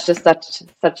that's just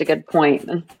such a good point.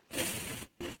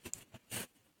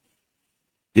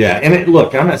 Yeah. And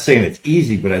look, I'm not saying it's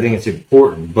easy, but I think it's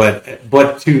important.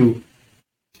 But to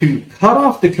cut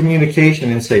off the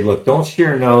communication and say, look, don't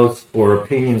share notes or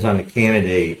opinions on the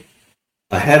candidate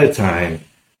ahead of time,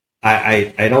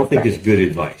 I don't think is good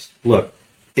advice. Look,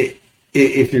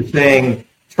 if you're saying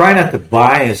try not to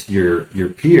bias your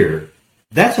peer,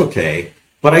 that's okay.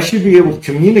 But I should be able to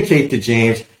communicate to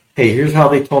James, hey, here's how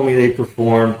they told me they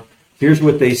performed. Here's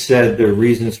what they said their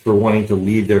reasons for wanting to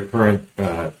leave their current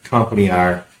company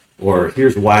are, or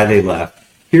here's why they left.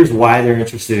 Here's why they're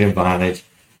interested in Vonage.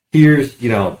 Here's,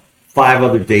 5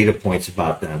 other data points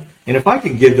about them. And if I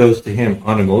can give those to him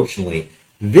unemotionally,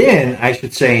 then I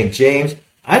should say, James,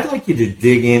 I'd like you to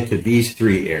dig into these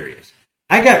 3 areas.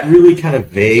 I got really kind of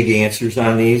vague answers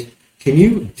on these. Can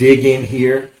you dig in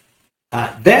here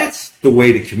That's the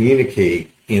way to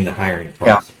communicate in the hiring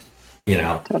process,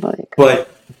 Totally. But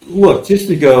look, just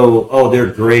to go, oh,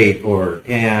 they're great, or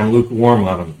I'm lukewarm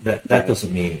on them, that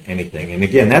doesn't mean anything. And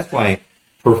again, that's why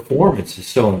performance is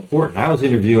so important. I was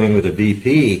interviewing with a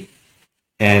VP,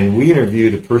 and we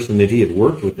interviewed a person that he had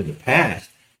worked with in the past,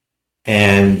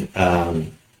 and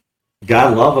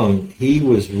God love him, he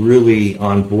was really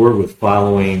on board with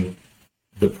following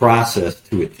the process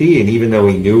to a T. And even though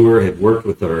he knew her, had worked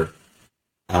with her,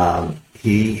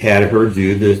 he had her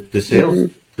do the sales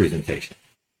presentation.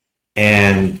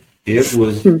 And it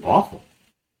was awful.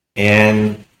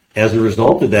 And as a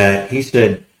result of that, he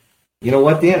said, you know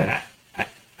what, Dan,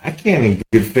 I can't in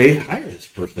good faith hire this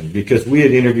person because we had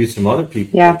interviewed some other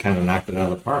people that kind of knocked it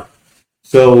out of the park.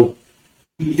 So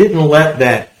he didn't let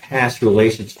that past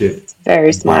relationship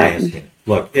very smart. bias him.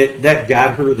 Look, that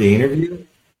got her the interview,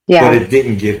 but it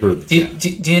didn't get her the job.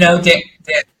 Do you know, Dan?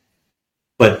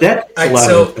 But that's a lot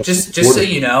so just so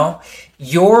you know,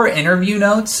 your interview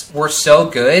notes were so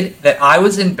good that I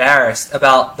was embarrassed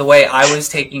about the way I was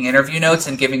taking interview notes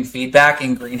and giving feedback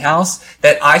in Greenhouse,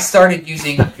 that I started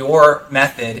using your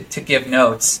method to give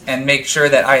notes and make sure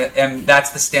that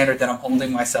that's the standard that I'm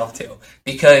holding myself to,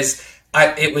 because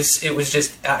it was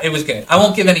good. I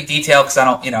won't give any detail because I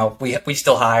don't, we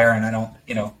still hire, and I don't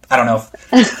know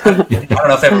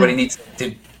if everybody needs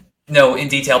to know in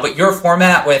detail, but your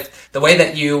format with the way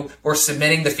that you were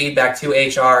submitting the feedback to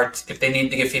HR if they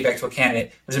needed to give feedback to a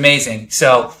candidate was amazing.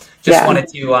 So wanted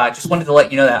to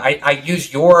let you know that I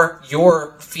use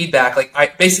your feedback. Like, I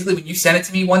basically, when you sent it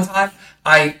to me one time,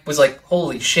 I was like,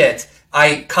 holy shit,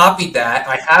 I copied that,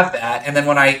 I have that, and then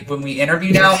when we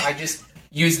interview now, I just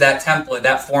use that template,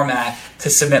 that format to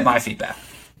submit my feedback.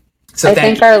 So I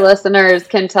think our listeners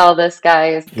can tell this guy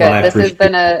is good. Well, this has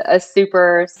been a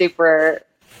super, super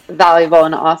valuable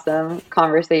and awesome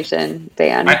conversation,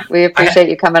 Dan. We appreciate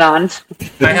you coming on.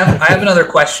 I have another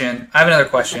question.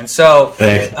 So,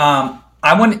 I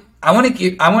want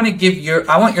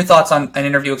your thoughts on an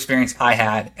interview experience I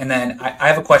had, and then I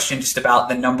have a question just about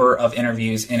the number of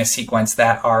interviews in a sequence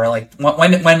that are like,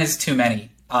 when is too many?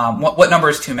 What number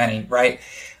is too many, right?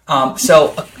 I'm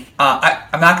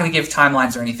not going to give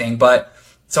timelines or anything, but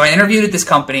so I interviewed at this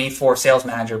company for sales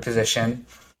manager position,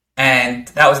 and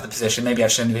that was the position. Maybe I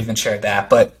shouldn't have even shared that,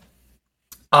 but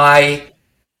I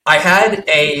had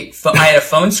a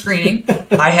phone screening.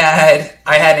 I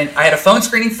had a phone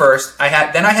screening first. I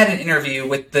had an interview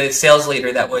with the sales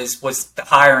leader that was the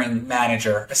hiring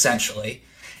manager essentially,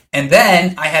 and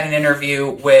then I had an interview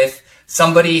with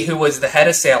somebody who was the head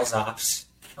of sales ops.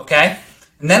 Okay.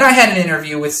 And then I had an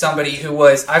interview with somebody who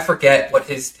was, I forget what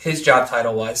his job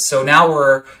title was. So now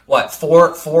we're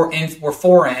four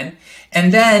in.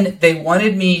 And then they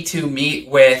wanted me to meet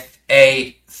with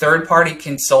a third-party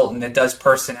consultant that does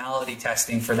personality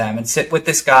testing for them and sit with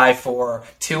this guy for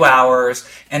 2 hours.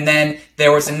 And then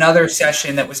there was another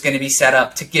session that was going to be set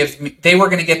up to give me, they were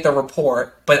going to get the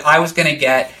report, but I was going to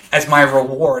get as my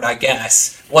reward, I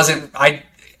guess,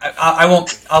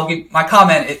 I'll give my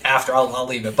comment after. I'll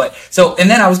leave it. But so, and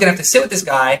then I was going to have to sit with this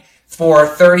guy for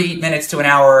 30 minutes to an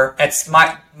hour at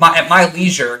my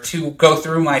leisure to go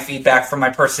through my feedback from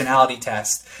my personality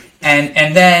test.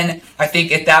 And then I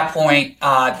think at that point,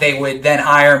 they would then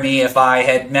hire me if I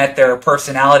had met their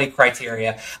personality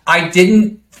criteria. I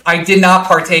did not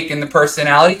partake in the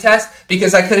personality test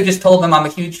because I could have just told them I'm a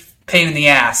huge pain in the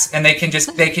ass, and they can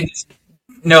just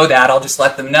know that. I'll just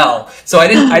let them know. So I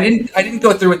didn't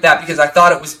go through with that because I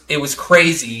thought it was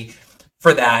crazy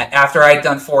for that after I had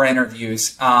done 4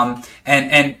 interviews. And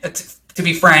to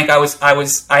be frank, I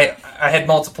had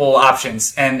multiple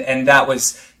options, and that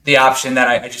was the option that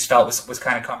I just felt was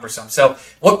kind of cumbersome. So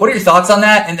what are your thoughts on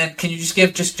that? And then can you just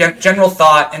give just general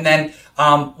thought, and then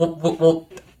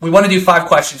we want to do 5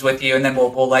 questions with you, and then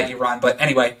we'll let you run. But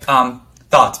anyway,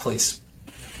 thoughts, please.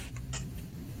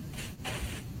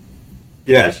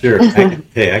 Yeah, sure.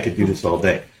 I could do this all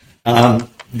day. But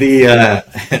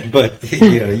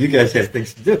you guys have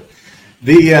things to do.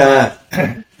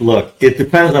 Look, it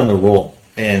depends on the role,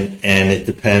 and it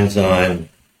depends on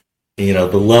the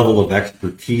level of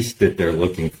expertise that they're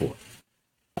looking for.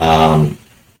 I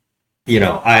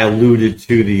alluded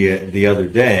to the other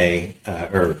day.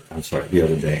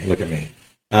 Look at me.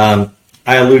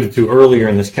 I alluded to earlier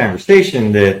in this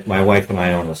conversation that my wife and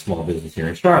I own a small business here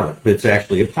in Charlotte, but it's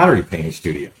actually a pottery painting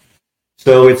studio.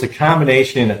 So it's a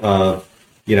combination of,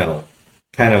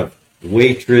 kind of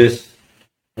waitress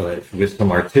with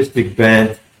some artistic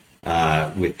bent,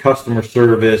 with customer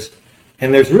service.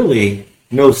 And there's really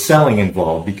no selling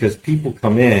involved because people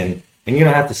come in and you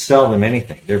don't have to sell them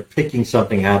anything. They're picking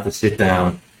something out to sit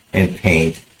down and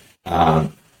paint. But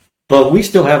Well, we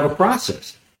still have a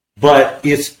process, but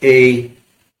it's a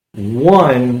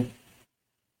one,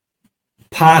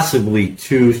 possibly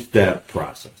two-step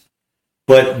process.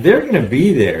 But they're going to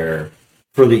be there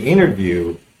for the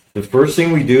interview. The first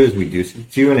thing we do is we do some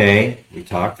Q&A. We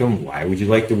talk to them. Why would you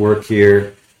like to work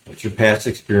here? What's your past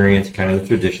experience? Kind of the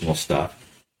traditional stuff.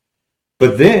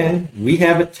 But then we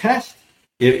have a test.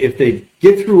 If they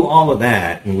get through all of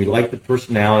that and we like the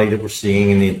personality that we're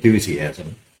seeing and the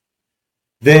enthusiasm,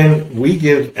 then we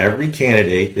give every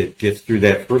candidate that gets through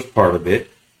that first part of it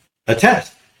a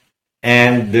test.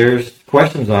 And there's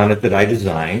questions on it that I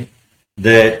designed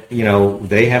that,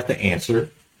 they have to answer.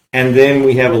 And then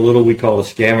we have a little we call a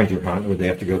scavenger hunt where they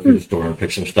have to go through the store and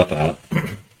pick some stuff out.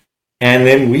 And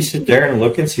then we sit there and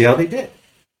look and see how they did.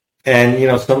 And,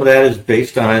 some of that is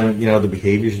based on, the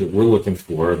behaviors that we're looking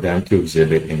for them to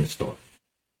exhibit in the store.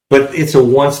 But it's a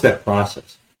one-step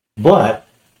process. But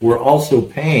we're also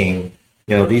paying,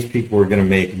 these people are going to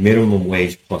make minimum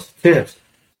wage plus tips.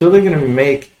 So they're going to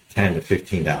make $10 to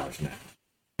 $15 an hour,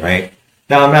 right?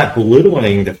 Now, I'm not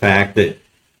belittling the fact that,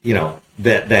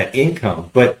 that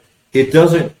income, but it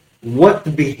doesn't, what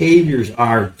the behaviors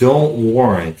are don't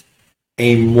warrant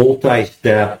a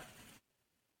multi-step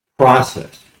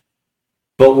process.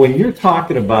 But when you're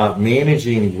talking about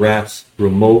managing reps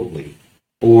remotely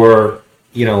or,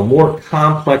 more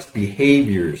complex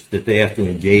behaviors that they have to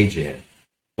engage in,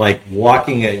 like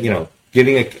walking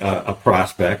getting a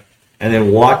prospect and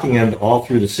then walking them all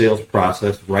through the sales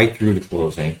process, right through to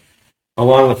closing,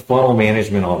 along with funnel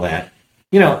management, all that,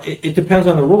 it depends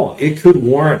on the role. It could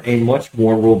warrant a much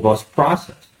more robust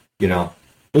process.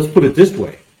 Let's put it this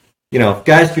way. If a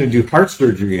guy's going to do heart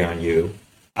surgery on you,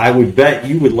 I would bet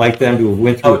you would like them to have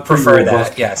went through. I would prefer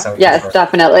that. Yes. Yes,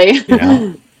 definitely.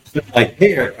 So like,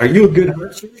 hey, are you a good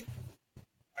heart surgeon?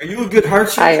 Are you a good heart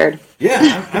surgeon? Tired.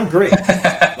 Yeah, I'm great.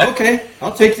 Okay,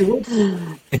 I'll take your word.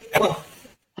 Well,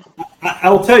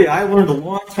 I'll tell you, I learned a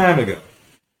long time ago,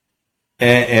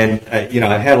 and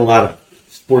I've had a lot of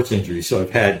sports injuries, so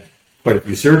I've had quite a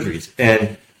few surgeries.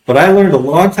 But I learned a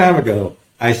long time ago.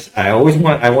 I want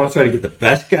to try to get the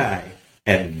best guy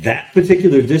at that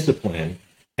particular discipline.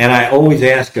 And I always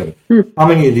ask them, how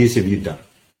many of these have you done?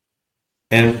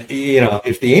 And,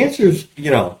 if the answer is,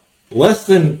 less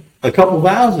than a couple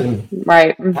thousand,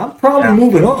 right, I'm probably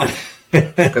moving on.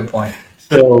 Good point.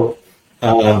 So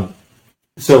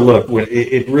look,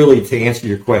 it really, to answer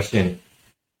your question,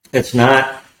 that's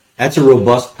a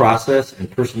robust process, and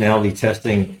personality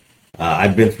testing,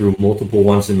 I've been through multiple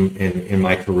ones in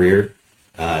my career.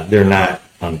 They're not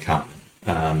uncommon.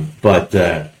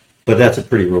 But that's a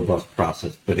pretty robust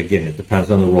process. But again, it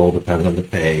depends on the role, depends on the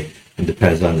pay, and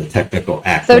depends on the technical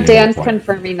act. So Dan's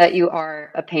confirming that you are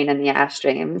a pain in the ass,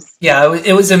 James. Yeah,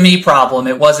 it was a me problem.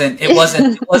 It wasn't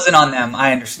on them.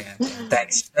 I understand.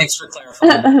 Thanks for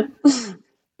clarifying.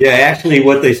 Yeah, actually,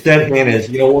 what they said, Hannah, is,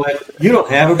 you know what? You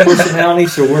don't have a personality,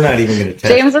 so we're not even going to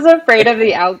test. James is afraid of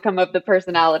the outcome of the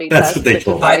personality test. That's what they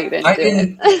told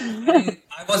me.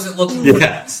 I wasn't looking for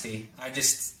honesty. I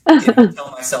just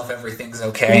tell myself everything's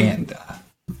okay, and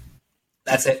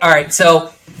that's it. All right,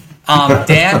 so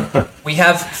Dan, we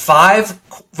have 5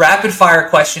 rapid fire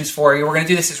questions for you. We're going to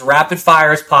do this as rapid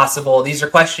fire as possible. These are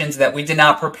questions that we did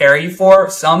not prepare you for.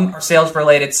 Some are sales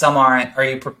related, some aren't.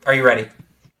 Are you ready?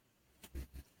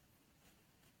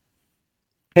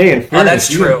 Hey, in fairness,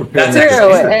 that's true. That's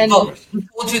true. And we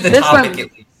told you the topic at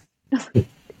least.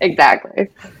 Exactly.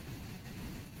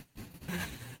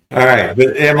 All right,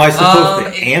 but am I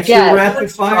supposed to answer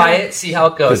rapid fire? Try it, see how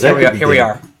it goes. Here we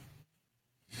are.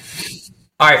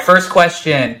 All right, first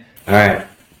question. All right.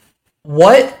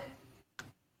 What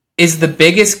is the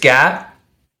biggest gap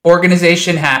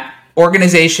organizations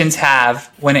have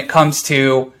when it comes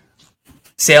to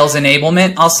sales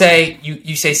enablement? I'll say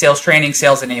you say sales training,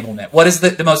 sales enablement. What is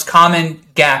the most common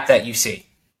gap that you see?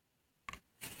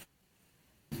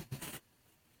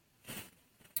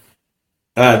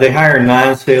 They hire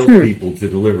non-sales people to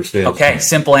deliver sales. Okay,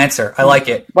 simple answer. I like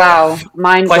it. Wow,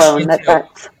 mind blown.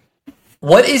 That's...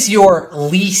 What is your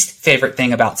least favorite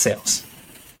thing about sales?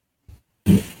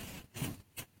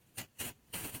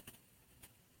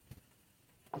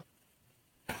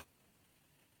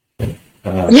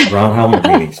 Brown helmet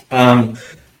meetings.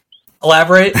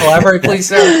 Elaborate, please,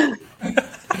 sir.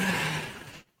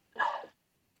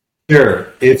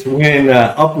 Sure. It's when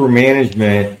upper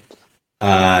management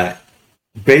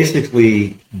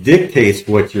basically dictates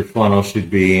what your funnel should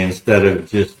be instead of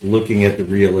just looking at the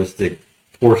realistic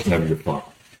portion of your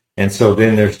funnel. And so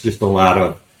then there's just a lot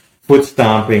of foot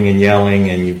stomping and yelling,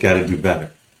 and you've got to do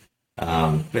better.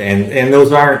 And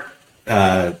those aren't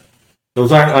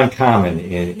those aren't uncommon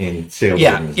in sales.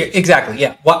 Yeah, exactly.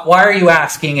 Yeah. Why are you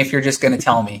asking if you're just going to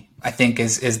tell me? I think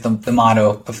is the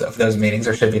motto of those meetings,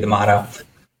 or should be the motto. All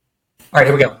right,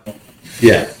 here we go.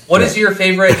 Yeah. What is your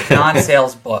favorite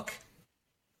non-sales book?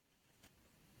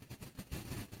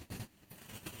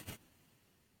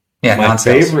 Yeah, my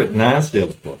non-sales. favorite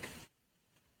non-sales book.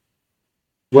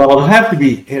 Well, it'll have to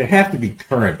be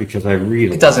current because I read a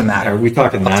lot. It doesn't matter. Are we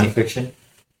talking nonfiction?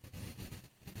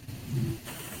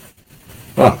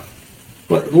 Oh,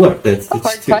 look, that's a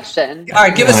hard question. All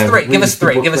right, give us three. Give us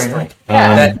three.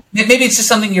 Yeah. Maybe it's just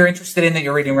something you're interested in that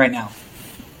you're reading right now.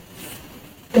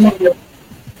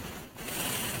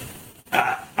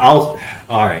 All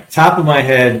right. Top of my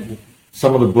head,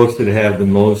 some of the books that have the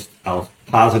most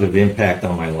positive impact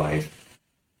on my life.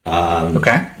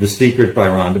 The Secret by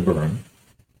Rhonda Byrne.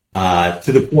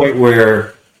 To the point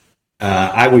where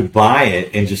I would buy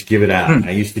it and just give it out.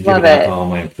 I used to give it out to all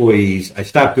my employees. I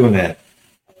stopped doing that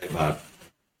about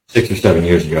 6 or 7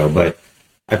 years ago, but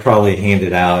I probably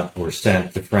handed out or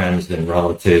sent to friends and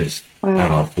relatives, I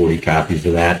don't know, 40 copies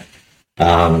of that.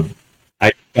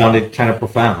 I found it kind of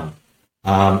profound.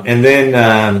 And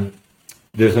then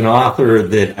there's an author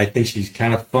that I think she's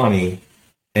kind of funny,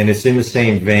 and it's in the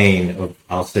same vein of,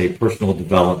 I'll say, personal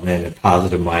development and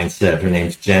positive mindset. Her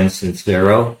name's Jen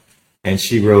Sincero, and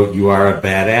she wrote You Are a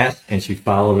Badass, and she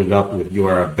followed it up with You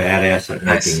Are a Badass at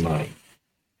Making Money.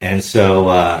 And so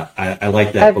I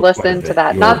like that. I've listened to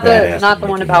that. Not the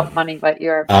one about money, but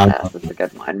You're a Badass is a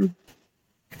good one.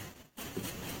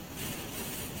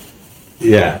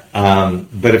 Yeah,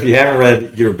 but if you haven't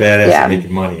read You're a Badass at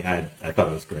Making Money, I thought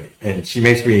it was great. And she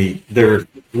makes me, the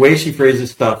way she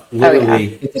phrases stuff,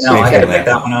 literally. I gotta pick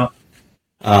that one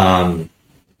up.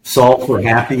 Solve for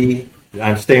Happy.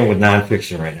 I'm staying with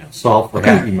nonfiction right now. Solve for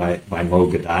Happy by Mo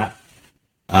Gadot.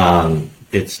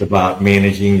 It's about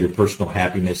managing your personal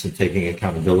happiness and taking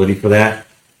accountability for that.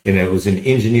 And it was an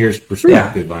engineer's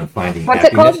perspective on finding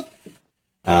happiness. What's it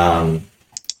called?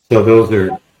 So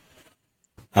those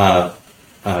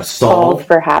are Solve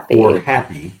for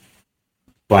Happy.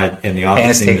 And the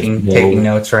author's name is taking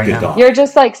notes right now. You're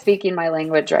just like speaking my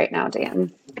language right now,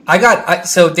 Dan.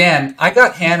 Dan, I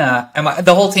got Hannah and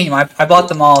the whole team. I bought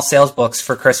them all sales books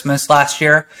for Christmas last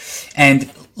year, and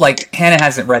like Hannah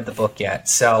hasn't read the book yet,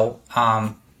 so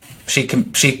she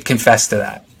confessed to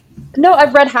that. No,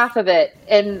 I've read half of it,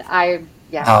 and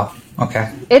Oh,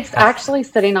 okay. It's actually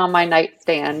sitting on my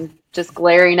nightstand, just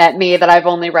glaring at me that I've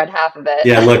only read half of it.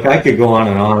 Yeah, look, I could go on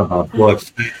and on about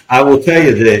books. I will tell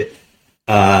you that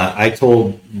I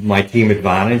told my team at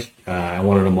Vonage, I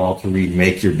wanted them all to read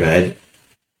Make Your Bed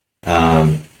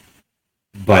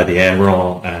by the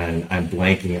Admiral, and I'm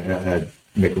blanking,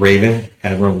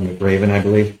 Admiral McRaven, I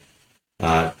believe.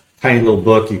 Tiny little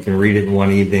book. You can read it in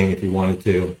one evening if you wanted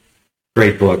to.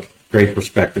 Great book, great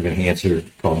perspective enhancer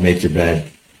called Make Your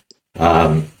Bed.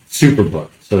 Super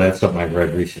book. So that's something I've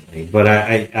read recently. But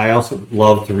I also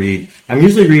love to read. I'm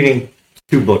usually reading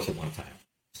 2 books at one time.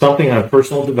 Something on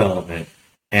personal development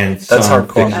and that's some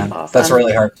hardcore. fiction. Awesome. That's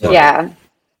really hard. So, yeah.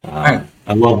 I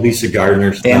love Lisa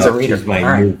Gardner stuff. Dan's a reader. She's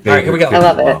my new favorite. All right, here we go. I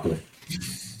love it.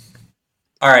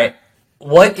 All right.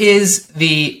 What is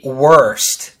the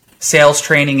worst sales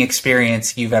training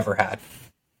experience you've ever had?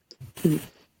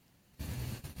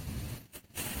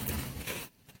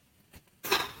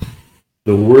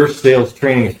 The worst sales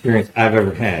training experience I've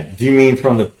ever had. Do you mean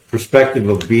from the perspective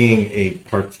of being a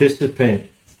participant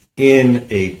in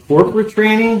a corporate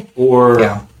training or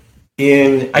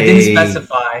in I didn't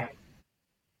specify.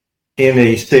 In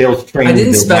a sales training I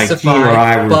didn't that specify, my team or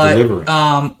I were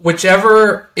delivering?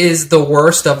 Whichever is the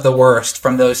worst of the worst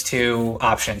from those 2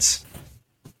 options.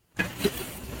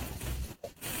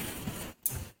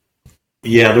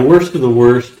 Yeah, the worst of the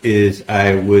worst is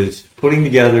I was putting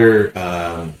together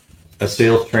a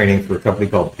sales training for a company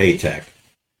called Paytech.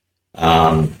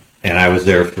 And I was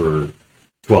there for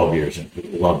 12 years and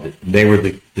loved it. They were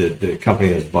the company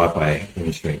that was bought by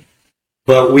Windstream.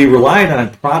 But we relied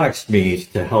on product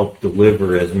SMEs to help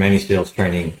deliver as many sales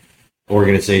training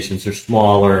organizations. They're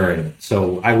smaller. And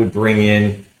so I would bring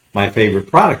in my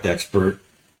favorite product expert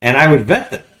and I would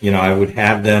vet them. You know, I would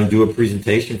have them do a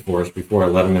presentation for us before I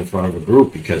let them in front of a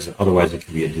group because otherwise it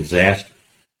could be a disaster.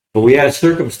 But we had a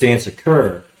circumstance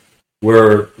occur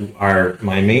where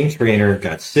my main trainer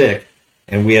got sick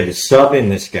and we had to sub in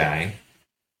this guy.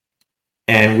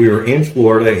 And we were in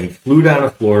Florida. He flew down to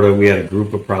Florida. We had a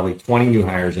group of probably 20 new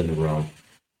hires in the room.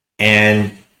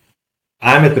 And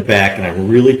I'm at the back, and I'm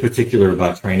really particular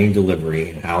about training delivery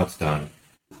and how it's done.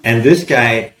 And this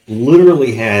guy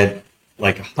literally had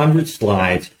like 100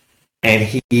 slides, and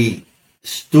he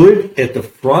stood at the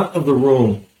front of the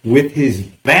room with his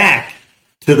back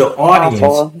to the audience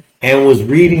Awful. and was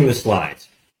reading the slides.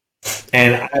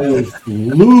 And I was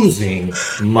losing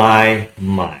my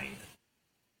mind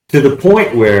to the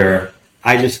point where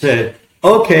I just said,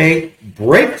 okay,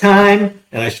 break time.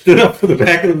 And I stood up for the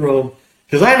back of the room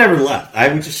because I never left. I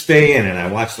would just stay in and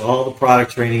I watched all the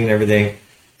product training and everything.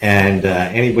 And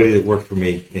anybody that worked for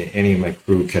me, any of my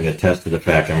crew can attest to the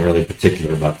fact I'm really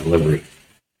particular about delivery.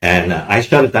 And I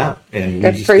shut it down, and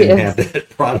we just didn't have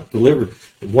that product delivered.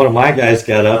 One of my guys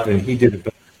got up, and he did a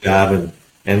better job.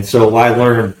 And so I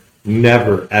learned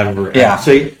never, ever, ever.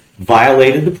 So he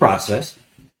violated the process,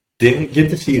 didn't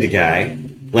get to see the guy,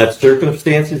 let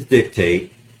circumstances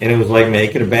dictate, and it was like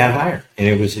making a bad hire. And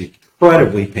it was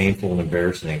incredibly painful and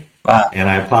embarrassing. Wow. And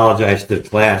I apologized to the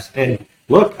class. And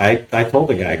look, I told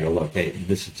the guy, I go, look, hey,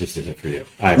 this just isn't for you.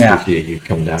 I appreciate you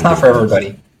coming down. It's not for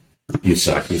everybody. You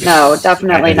suck. No,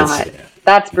 definitely not.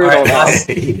 That's brutal.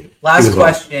 Right, last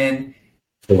question,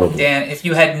 Dan. If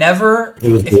you never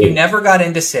got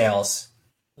into sales,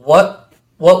 what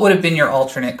would have been your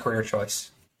alternate career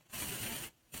choice?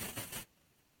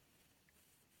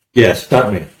 Yeah,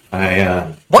 stuntman. I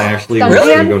actually was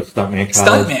going to go to stuntman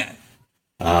college.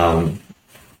 Stuntman.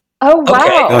 Oh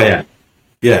wow. Okay. Oh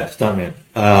yeah, stuntman.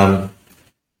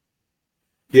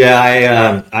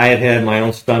 Yeah, I had my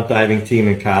own stunt diving team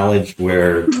in college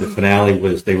where the finale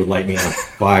was they would light me on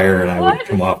fire and I would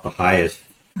come off the highest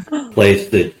place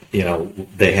that,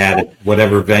 they had at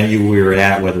whatever venue we were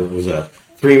at, whether it was a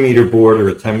 3-meter board or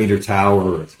a 10-meter tower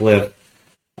or a cliff.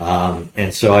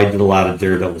 And so I did a lot of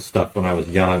daredevil stuff when I was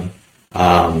young.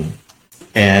 And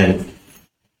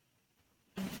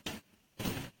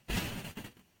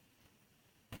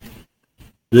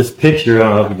this picture, I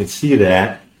don't know if you can see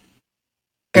that.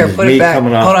 Here, put it back.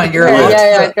 Hold on, you're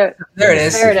yeah. There it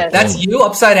is. That's you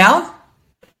upside down?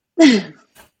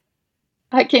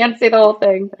 I can't see the whole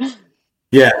thing.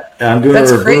 Yeah, I'm doing a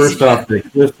reverse off the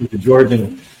cliffs of the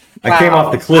Georgian. I came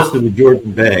off the cliffs of the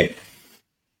Georgian Bay.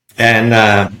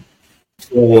 And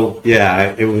so,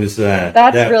 yeah, it was...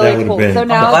 That's really cool. So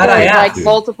now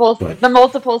the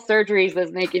multiple surgeries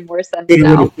is making more sense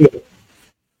now.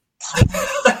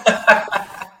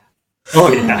 Oh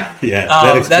yeah.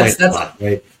 That explains a lot,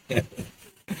 right? And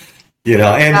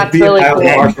I was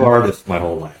a martial artist my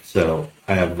whole life, so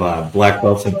I have black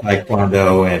belts in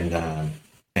Taekwondo and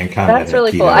combat. That's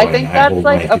really cool. I think that's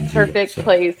like a perfect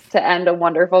place to end a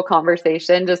wonderful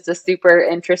conversation. Just a super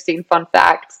interesting fun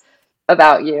fact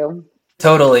about you.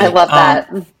 Totally, I love that.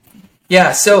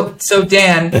 Yeah. So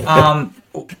Dan,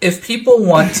 if people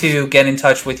want to get in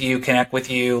touch with you, connect with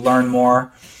you, learn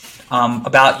more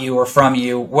about you or from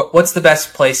you, what's the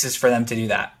best places for them to do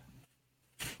that?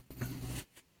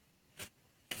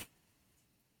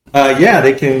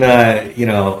 They can,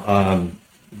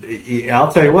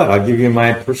 I'll tell you what, I'll give you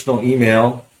my personal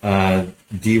email,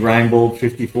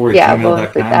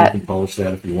 dreinbold54@gmail.com. You can publish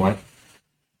that if you want.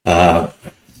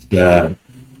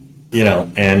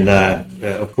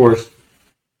 Of course,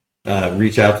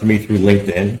 reach out to me through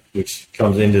LinkedIn, which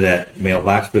comes into that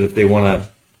mailbox. But if they want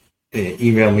to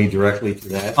email me directly to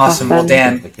that. Awesome. Well,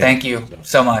 Dan, thank you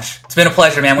so much. It's been a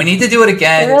pleasure, man. We need to do it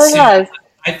again. It really has.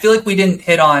 I feel like we didn't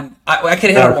hit on. I could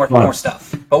hit on more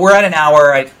stuff, but we're at an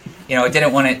hour. I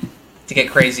didn't want it to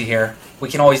get crazy here. We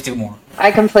can always do more.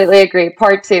 I completely agree.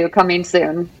 Part 2 coming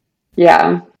soon.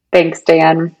 Yeah. Thanks,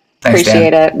 Dan.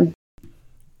 Appreciate it.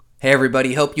 Hey,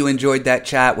 everybody. Hope you enjoyed that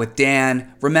chat with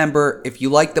Dan. Remember, if you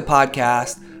like the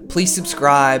podcast, please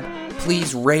subscribe.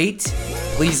 Please rate.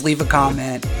 Please leave a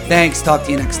comment. Thanks. Talk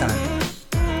to you next time.